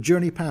 The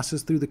journey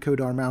passes through the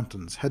Kodar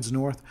Mountains, heads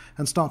north,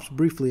 and stops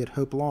briefly at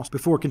Hope Lost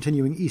before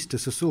continuing east to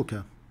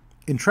Susulka.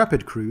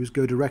 Intrepid crews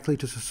go directly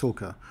to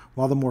Sisulka,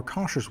 while the more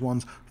cautious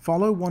ones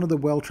follow one of the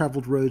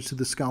well-travelled roads to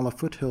the Scala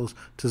foothills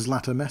to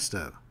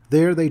Zlatomesto.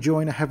 There they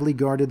join a heavily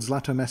guarded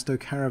Zlatomesto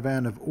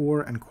caravan of ore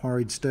and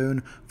quarried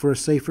stone for a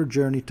safer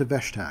journey to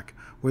Veshtak,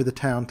 where the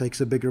town takes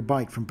a bigger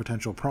bite from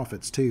potential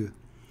profits too.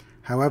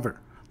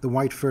 However, the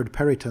white-furred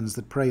peritons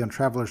that prey on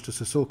travellers to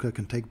Sisulka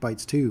can take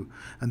bites too,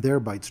 and their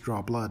bites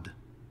draw blood.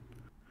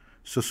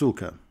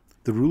 Sisulka.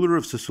 The ruler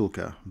of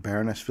Sisulka,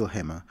 Baroness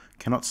Vilhelma,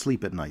 cannot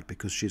sleep at night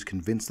because she is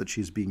convinced that she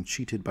is being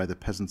cheated by the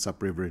peasants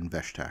upriver in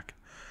Veshtak.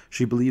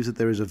 She believes that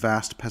there is a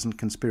vast peasant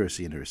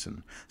conspiracy in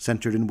Irrisen,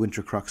 centered in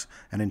Wintercrux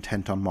and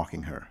intent on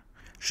mocking her.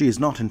 She is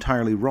not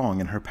entirely wrong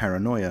in her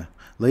paranoia.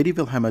 Lady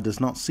Vilhelma does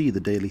not see the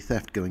daily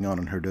theft going on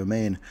in her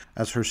domain,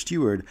 as her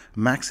steward,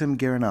 Maxim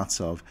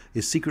Geranatsov,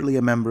 is secretly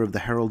a member of the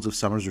Heralds of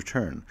Summer's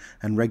Return,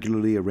 and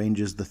regularly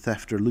arranges the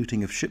theft or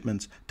looting of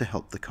shipments to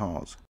help the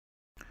cause.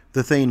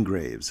 The Thane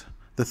Graves.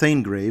 The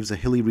Thane Graves, a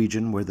hilly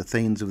region where the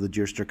Thanes of the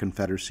Dyrster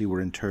Confederacy were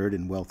interred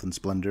in wealth and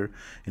splendor,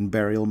 in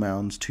burial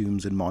mounds,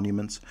 tombs, and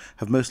monuments,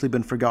 have mostly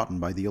been forgotten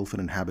by the elfin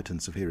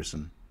inhabitants of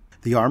Irrisen.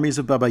 The armies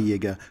of Baba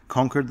Yaga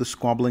conquered the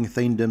squabbling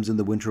Thanedoms in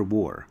the Winter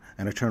War,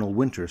 and eternal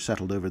winter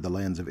settled over the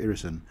lands of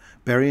Irrisen,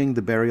 burying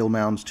the burial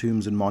mounds,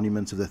 tombs, and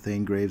monuments of the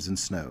Thane Graves in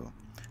snow.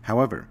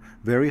 However,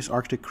 various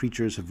Arctic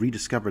creatures have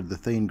rediscovered the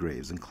Thane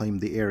Graves and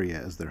claimed the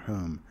area as their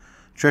home.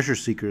 Treasure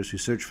seekers who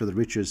search for the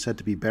riches said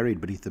to be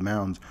buried beneath the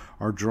mounds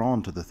are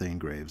drawn to the Thane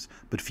Graves,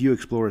 but few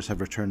explorers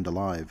have returned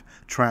alive.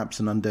 Traps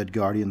and undead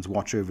guardians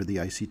watch over the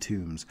icy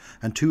tombs,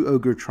 and 2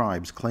 ogre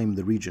tribes claim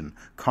the region,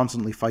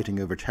 constantly fighting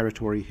over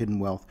territory, hidden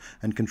wealth,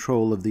 and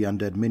control of the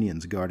undead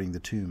minions guarding the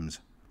tombs.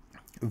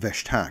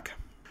 Veshtak.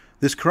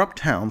 This corrupt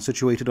town,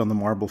 situated on the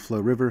Marble Flow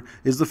River,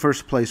 is the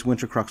first place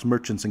Wintercrux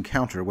merchants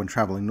encounter when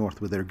traveling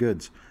north with their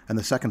goods, and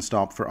the second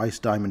stop for ice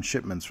diamond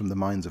shipments from the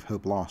mines of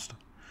Hope Lost.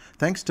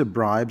 Thanks to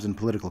bribes and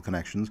political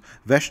connections,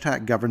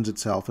 Veshtak governs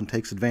itself and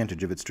takes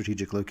advantage of its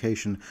strategic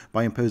location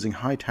by imposing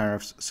high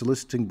tariffs,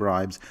 soliciting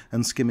bribes,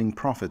 and skimming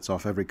profits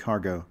off every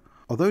cargo.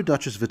 Although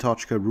Duchess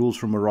Vitochka rules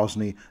from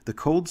Morozny, the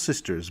Cold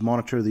Sisters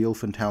monitor the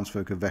elfin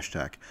townsfolk of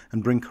Veshtak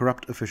and bring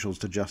corrupt officials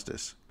to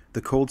justice.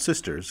 The Cold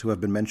Sisters, who have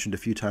been mentioned a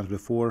few times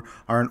before,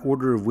 are an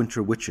order of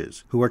winter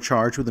witches, who are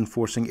charged with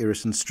enforcing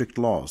Irrisen's strict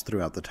laws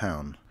throughout the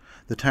town.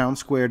 The town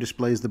square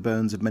displays the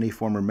bones of many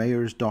former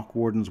mayors, dock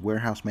wardens,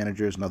 warehouse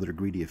managers, and other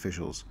greedy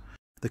officials.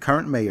 The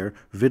current mayor,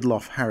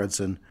 Vidlof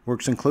Haraldson,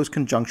 works in close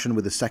conjunction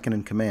with his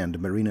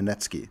second-in-command, Marina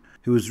Netsky,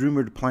 who is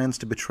rumored plans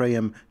to betray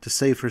him to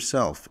save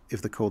herself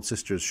if the Cold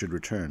Sisters should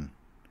return.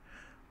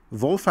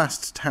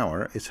 Volfast's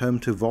tower is home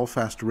to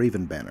Volfast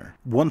Ravenbanner,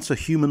 once a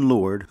human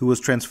lord who was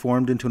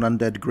transformed into an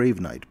undead grave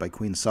knight by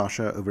Queen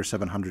Sasha over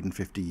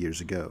 750 years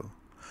ago.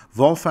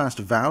 Volfast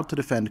vowed to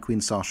defend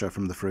Queen Sasha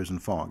from the frozen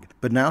fog,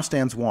 but now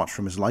stands watch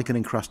from his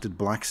lichen-encrusted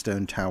black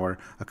stone tower,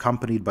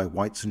 accompanied by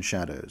wights and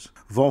shadows.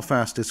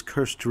 Volfast is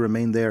cursed to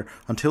remain there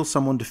until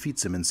someone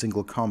defeats him in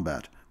single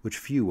combat, which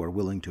few are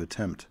willing to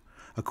attempt.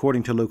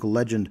 According to local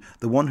legend,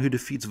 the one who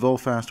defeats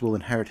Volfast will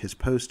inherit his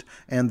post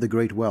and the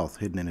great wealth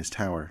hidden in his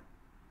tower.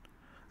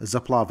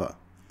 Zaplava,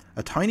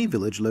 a tiny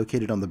village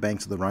located on the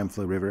banks of the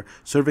Rhymeflow River,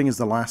 serving as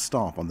the last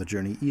stop on the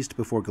journey east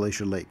before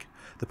Glacier Lake.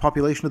 The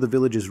population of the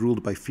village is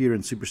ruled by fear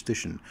and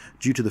superstition,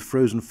 due to the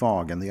frozen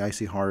fog and the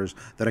icy horrors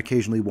that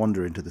occasionally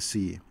wander into the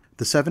sea.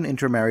 The 7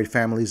 intermarried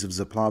families of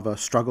Zaplava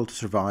struggle to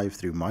survive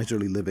through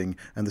miserly living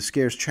and the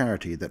scarce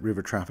charity that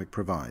river traffic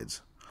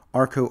provides.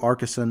 Arko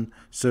Arkeson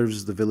serves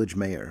as the village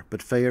mayor,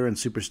 but fear and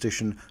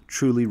superstition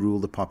truly rule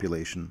the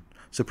population.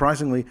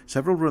 Surprisingly,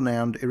 several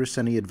renowned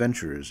Irriseni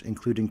adventurers,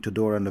 including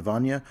Todora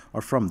Navanya,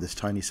 are from this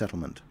tiny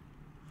settlement.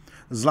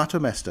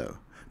 Zlatomesto.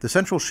 The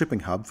central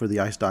shipping hub for the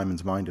ice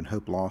diamonds mined in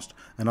Hope Lost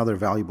and other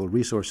valuable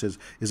resources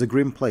is a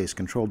grim place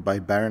controlled by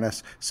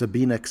Baroness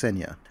Sabina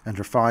Xenia and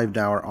her 5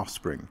 dour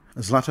offspring.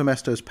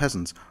 Zlatomesto's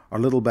peasants are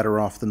little better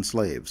off than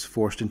slaves,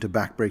 forced into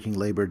back-breaking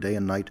labor day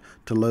and night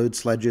to load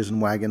sledges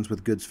and wagons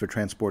with goods for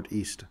transport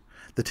east.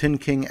 The Tin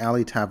King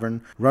Alley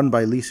Tavern, run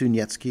by Lisu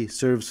Nietsky,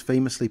 serves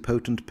famously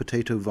potent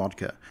potato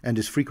vodka and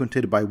is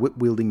frequented by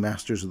whip-wielding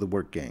masters of the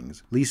work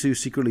gangs. Lisu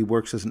secretly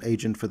works as an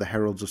agent for the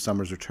Heralds of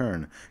Summer's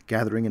Return,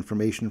 gathering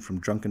information from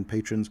drunken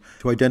patrons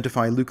to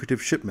identify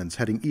lucrative shipments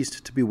heading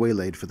east to be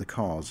waylaid for the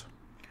cause.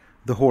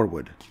 The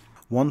Hoarwood.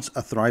 Once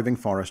a thriving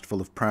forest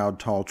full of proud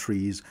tall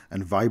trees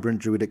and vibrant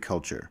druidic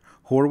culture,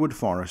 Hoarwood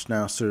Forest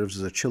now serves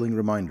as a chilling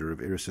reminder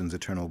of Irrisen's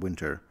eternal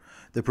winter.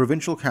 The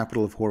provincial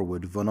capital of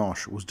Hoarwood,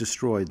 Vonosh, was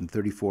destroyed in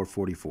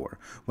 3444,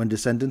 when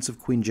descendants of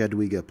Queen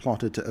Jedwiga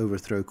plotted to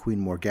overthrow Queen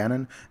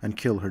Morganan and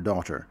kill her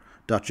daughter,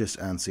 Duchess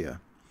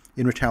Ansia.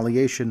 In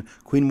retaliation,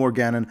 Queen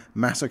Morganan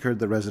massacred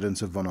the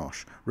residents of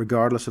Vonosh,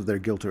 regardless of their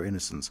guilt or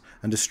innocence,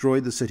 and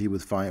destroyed the city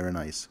with fire and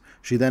ice.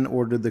 She then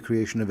ordered the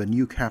creation of a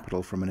new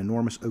capital from an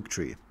enormous oak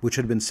tree, which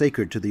had been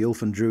sacred to the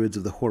elfin druids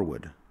of the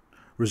Hoarwood,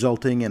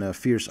 resulting in a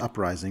fierce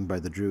uprising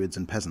by the druids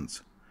and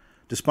peasants.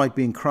 Despite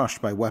being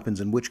crushed by weapons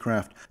and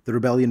witchcraft, the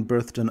rebellion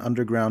birthed an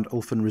underground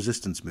elfin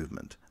resistance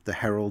movement, the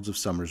Heralds of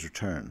Summer's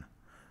Return.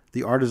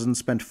 The artisans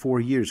spent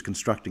 4 years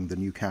constructing the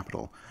new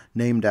capital,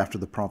 named after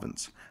the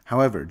province.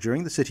 However,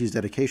 during the city's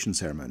dedication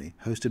ceremony,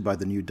 hosted by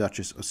the new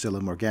Duchess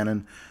Oscilla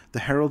Morganan, the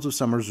Heralds of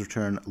Summer's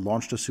Return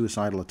launched a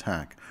suicidal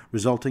attack,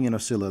 resulting in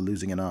Oscilla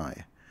losing an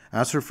eye.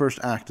 As her first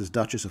act as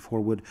Duchess of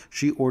Hoarwood,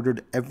 she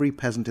ordered every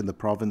peasant in the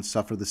province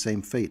suffer the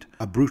same fate,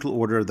 a brutal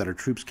order that her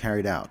troops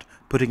carried out,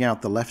 putting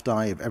out the left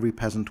eye of every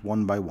peasant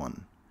one by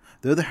one.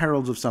 Though the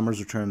Heralds of Summer's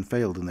Return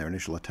failed in their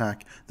initial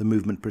attack, the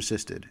movement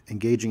persisted,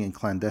 engaging in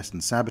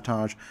clandestine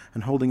sabotage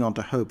and holding on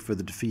to hope for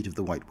the defeat of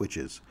the White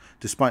Witches.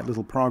 Despite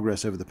little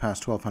progress over the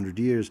past 1200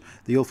 years,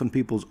 the Ulfin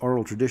people's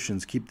oral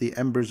traditions keep the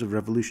embers of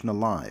revolution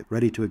alive,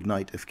 ready to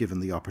ignite if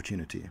given the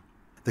opportunity.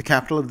 The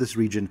capital of this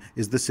region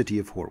is the city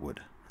of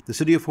Hoarwood. The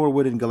city of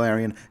Hoarwood in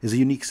Golarion is a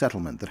unique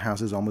settlement that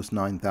houses almost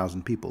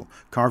 9,000 people,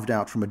 carved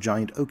out from a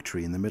giant oak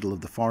tree in the middle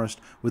of the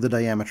forest with a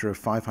diameter of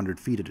 500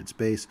 feet at its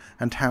base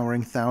and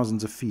towering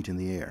thousands of feet in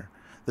the air.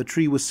 The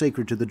tree was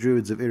sacred to the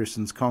druids of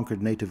Irrisen's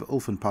conquered native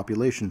Ulfin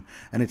population,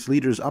 and its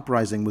leader's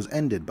uprising was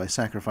ended by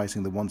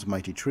sacrificing the once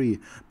mighty tree,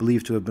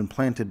 believed to have been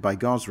planted by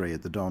Gosrae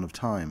at the dawn of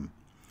time.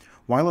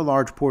 While a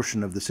large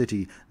portion of the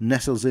city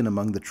nestles in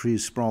among the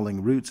tree's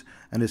sprawling roots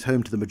and is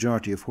home to the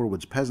majority of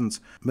Hoarwood's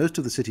peasants, most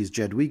of the city's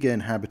Jedwiga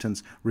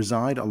inhabitants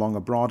reside along a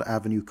broad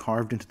avenue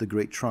carved into the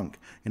great trunk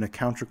in a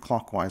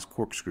counterclockwise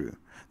corkscrew.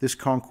 This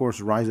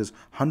concourse rises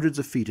hundreds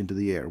of feet into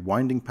the air,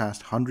 winding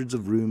past hundreds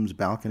of rooms,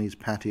 balconies,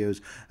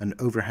 patios, and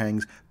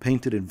overhangs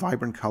painted in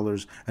vibrant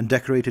colors and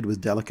decorated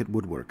with delicate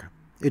woodwork.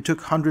 It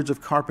took hundreds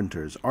of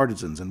carpenters,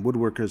 artisans, and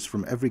woodworkers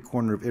from every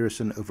corner of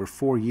Irrisen over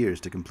 4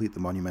 years to complete the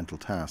monumental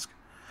task.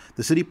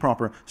 The city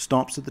proper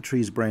stops at the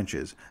tree's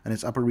branches, and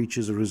its upper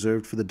reaches are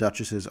reserved for the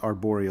Duchess's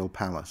arboreal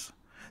palace.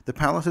 The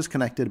palace is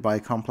connected by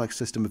a complex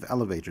system of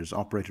elevators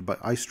operated by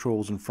ice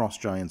trolls and frost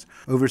giants,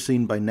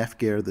 overseen by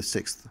Nefgir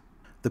VI.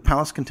 The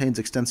palace contains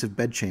extensive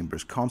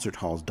bedchambers, concert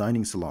halls,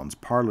 dining salons,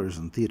 parlors,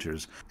 and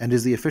theaters, and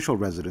is the official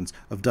residence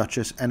of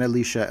Duchess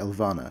Annelicia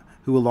Elvana,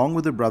 who, along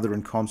with her brother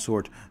and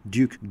consort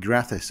Duke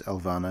Grathis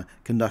Elvana,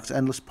 conducts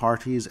endless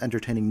parties,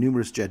 entertaining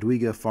numerous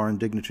Jedwiga, foreign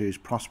dignitaries,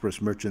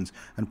 prosperous merchants,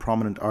 and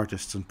prominent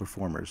artists and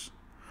performers.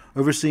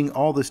 Overseeing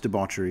all this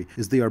debauchery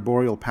is the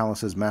arboreal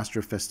palace's master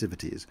of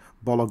festivities,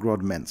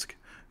 Bologrod Mensk,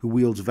 who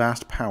wields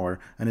vast power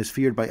and is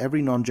feared by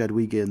every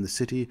non-Jedwiga in the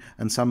city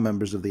and some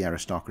members of the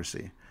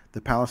aristocracy. The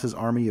palace's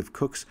army of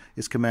cooks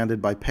is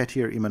commanded by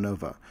Petir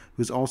Imanova,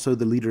 who is also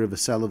the leader of a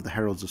cell of the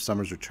Heralds of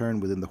Summer's Return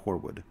within the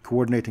Hoarwood,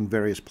 coordinating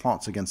various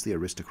plots against the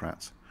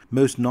aristocrats.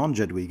 Most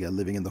non-Jedwiga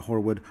living in the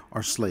Hoarwood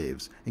are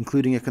slaves,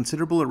 including a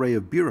considerable array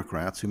of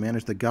bureaucrats who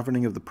manage the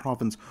governing of the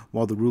province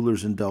while the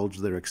rulers indulge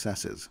their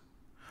excesses.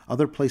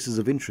 Other places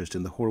of interest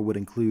in the Hoarwood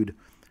include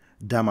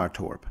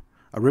Damartorp,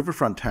 a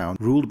riverfront town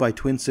ruled by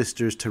twin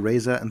sisters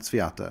Teresa and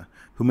Sviata,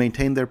 who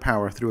maintain their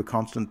power through a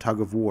constant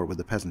tug-of-war with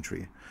the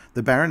peasantry.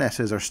 The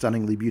baronesses are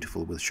stunningly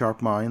beautiful, with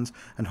sharp minds,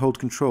 and hold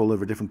control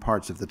over different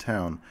parts of the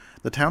town.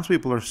 The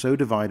townspeople are so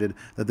divided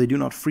that they do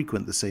not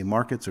frequent the same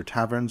markets or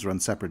taverns or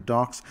on separate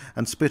docks,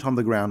 and spit on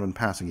the ground when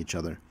passing each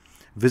other.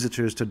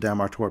 Visitors to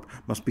Damartorp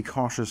must be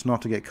cautious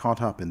not to get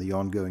caught up in the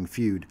ongoing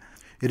feud.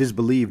 It is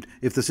believed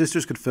if the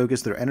sisters could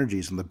focus their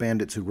energies on the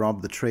bandits who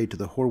robbed the trade to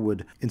the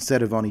Hoarwood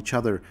instead of on each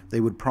other, they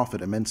would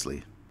profit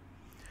immensely.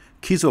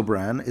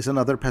 Kizobran is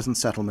another peasant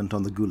settlement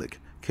on the Gulik,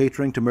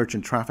 catering to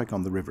merchant traffic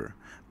on the river.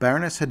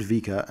 Baroness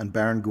Hedvika and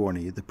Baron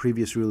Gorny, the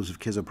previous rulers of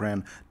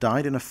Kizobran,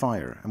 died in a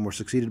fire and were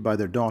succeeded by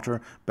their daughter,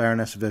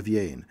 Baroness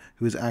Veviane,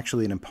 who is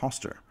actually an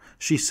impostor.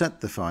 She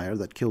set the fire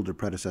that killed her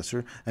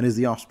predecessor and is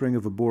the offspring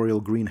of a boreal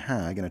green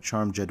hag and a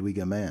charmed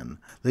Jedwiga man.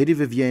 Lady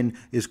Vivienne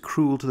is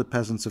cruel to the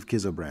peasants of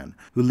Kizobran,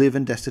 who live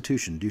in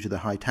destitution due to the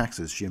high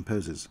taxes she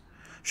imposes.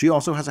 She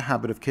also has a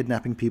habit of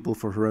kidnapping people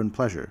for her own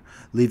pleasure,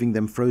 leaving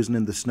them frozen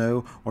in the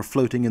snow or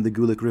floating in the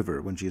Gulik River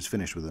when she is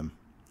finished with them.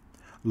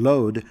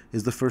 Lode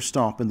is the first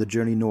stop in the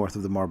journey north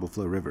of the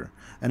Marbleflow River,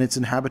 and its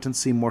inhabitants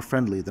seem more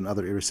friendly than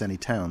other Irriseni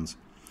towns.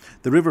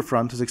 The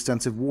riverfront has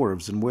extensive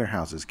wharves and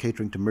warehouses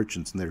catering to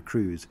merchants and their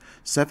crews.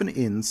 7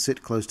 inns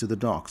sit close to the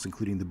docks,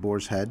 including the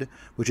Boar's Head,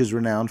 which is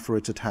renowned for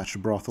its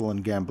attached brothel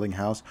and gambling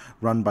house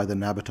run by the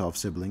Nabokov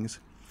siblings.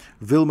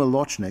 Vilma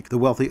Lochnik, the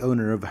wealthy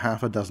owner of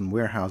half a dozen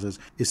warehouses,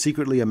 is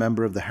secretly a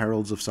member of the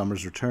Heralds of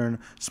Summer's Return,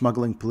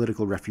 smuggling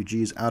political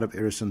refugees out of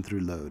Irrisen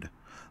through Lode.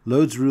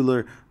 Lode's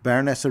ruler,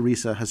 Baroness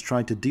Arisa, has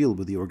tried to deal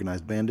with the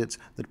organized bandits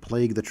that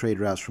plague the trade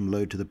routes from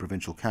Lode to the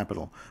provincial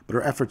capital, but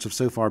her efforts have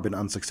so far been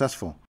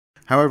unsuccessful.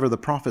 However, the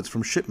profits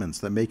from shipments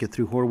that make it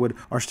through Hoarwood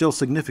are still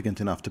significant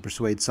enough to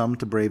persuade some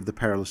to brave the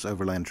perilous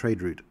overland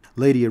trade route.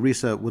 Lady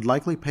Arisa would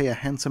likely pay a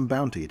handsome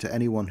bounty to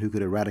anyone who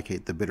could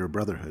eradicate the Bitter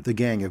Brotherhood, the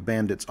gang of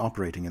bandits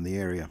operating in the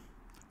area.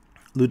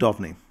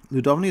 Ludovny.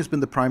 Ludovny has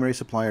been the primary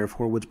supplier of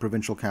Hoarwood's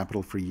provincial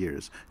capital for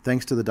years,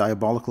 thanks to the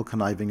diabolical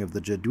conniving of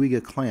the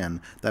Jedwiga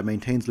clan that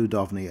maintains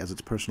Ludovny as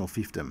its personal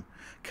fiefdom.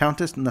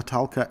 Countess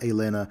Natalka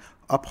Elena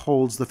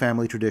upholds the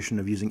family tradition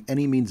of using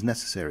any means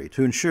necessary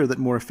to ensure that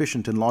more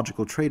efficient and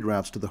logical trade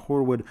routes to the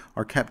Hoarwood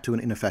are kept to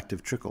an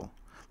ineffective trickle.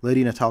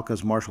 Lady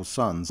Natalka's martial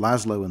sons,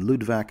 Laszlo and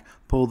Ludwak,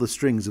 pull the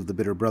strings of the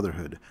Bitter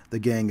Brotherhood, the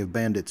gang of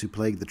bandits who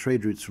plague the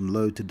trade routes from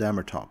Lod to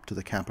Damertop to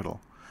the capital.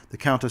 The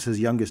Countess's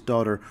youngest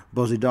daughter,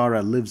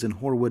 Bozidara, lives in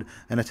Hoarwood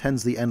and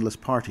attends the endless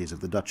parties of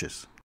the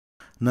Duchess.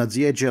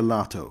 Nadzieja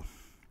Lato.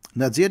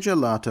 Nadzieja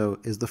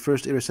Lato is the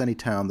first Irriseni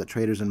town that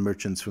traders and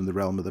merchants from the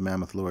realm of the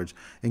Mammoth Lords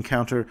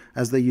encounter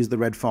as they use the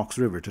Red Fox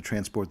River to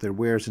transport their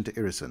wares into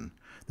Irrisen.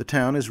 The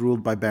town is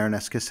ruled by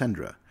Baroness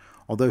Cassandra.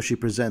 Although she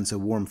presents a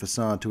warm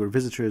facade to her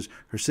visitors,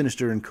 her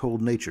sinister and cold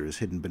nature is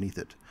hidden beneath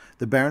it.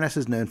 The Baroness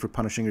is known for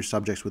punishing her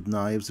subjects with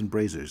knives and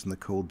braziers in the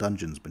cold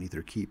dungeons beneath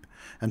her keep,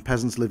 and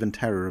peasants live in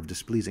terror of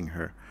displeasing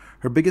her.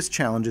 Her biggest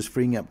challenge is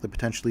freeing up the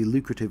potentially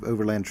lucrative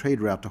overland trade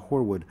route to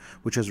Hoarwood,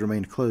 which has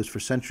remained closed for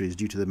centuries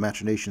due to the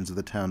machinations of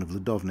the town of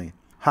Ludovny.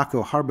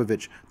 Hako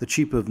Harbovich, the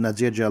chief of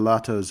Nadzieja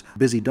Lato's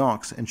busy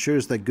docks,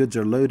 ensures that goods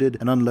are loaded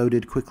and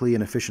unloaded quickly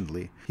and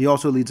efficiently. He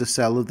also leads a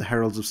cell of the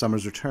Heralds of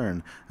Summer's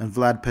Return, and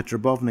Vlad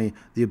Petrobovny,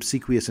 the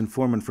obsequious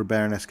informant for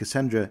Baroness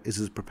Cassandra, is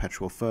his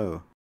perpetual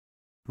foe.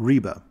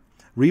 Reba.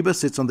 Reba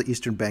sits on the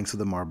eastern banks of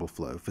the Marble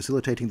Flow,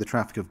 facilitating the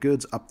traffic of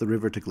goods up the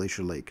river to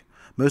Glacier Lake.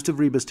 Most of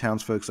Reba's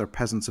townsfolk are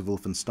peasants of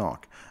Ulfin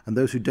stock, and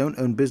those who don't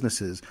own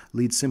businesses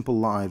lead simple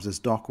lives as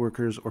dock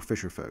workers or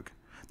fisherfolk.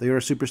 They are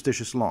a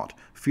superstitious lot,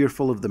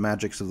 fearful of the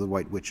magics of the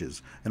White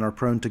Witches, and are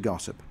prone to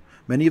gossip.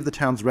 Many of the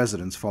town's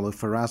residents follow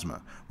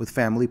Pharasma, with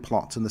family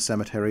plots in the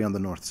cemetery on the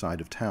north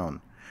side of town.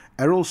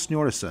 Errol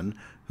Snorrison,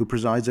 who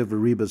presides over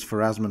Reba's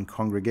Pharasman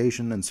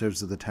congregation and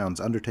serves as the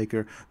town's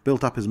undertaker,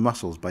 built up his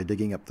muscles by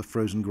digging up the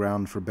frozen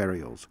ground for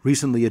burials.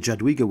 Recently, a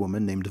Jadwiga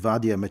woman named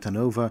Vadia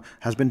Metanova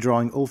has been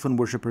drawing Ulfin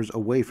worshippers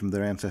away from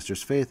their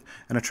ancestors' faith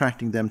and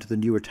attracting them to the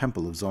newer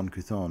temple of Zon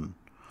Kuthon.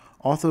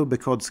 Otho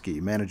Bekodsky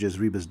manages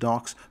Reba's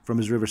docks from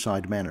his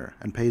riverside manor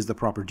and pays the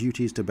proper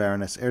duties to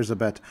Baroness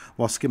Erzabet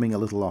while skimming a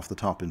little off the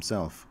top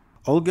himself.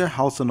 Olga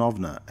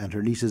Halsanovna and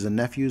her nieces and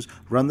nephews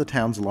run the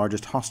town's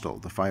largest hostel,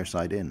 the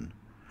Fireside Inn.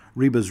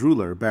 Reba's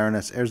ruler,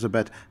 Baroness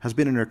Erzabet, has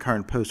been in her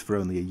current post for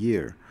only a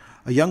year.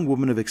 A young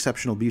woman of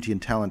exceptional beauty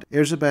and talent,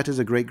 Erzabet is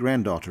a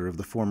great-granddaughter of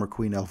the former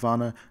Queen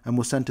Elvana and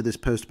was sent to this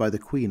post by the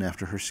Queen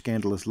after her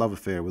scandalous love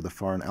affair with a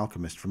foreign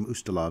alchemist from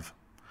Ustalav.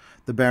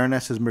 The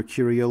Baroness is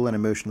mercurial and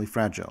emotionally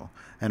fragile,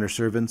 and her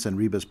servants and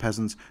Reba's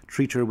peasants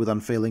treat her with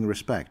unfailing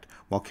respect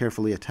while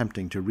carefully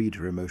attempting to read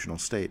her emotional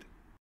state.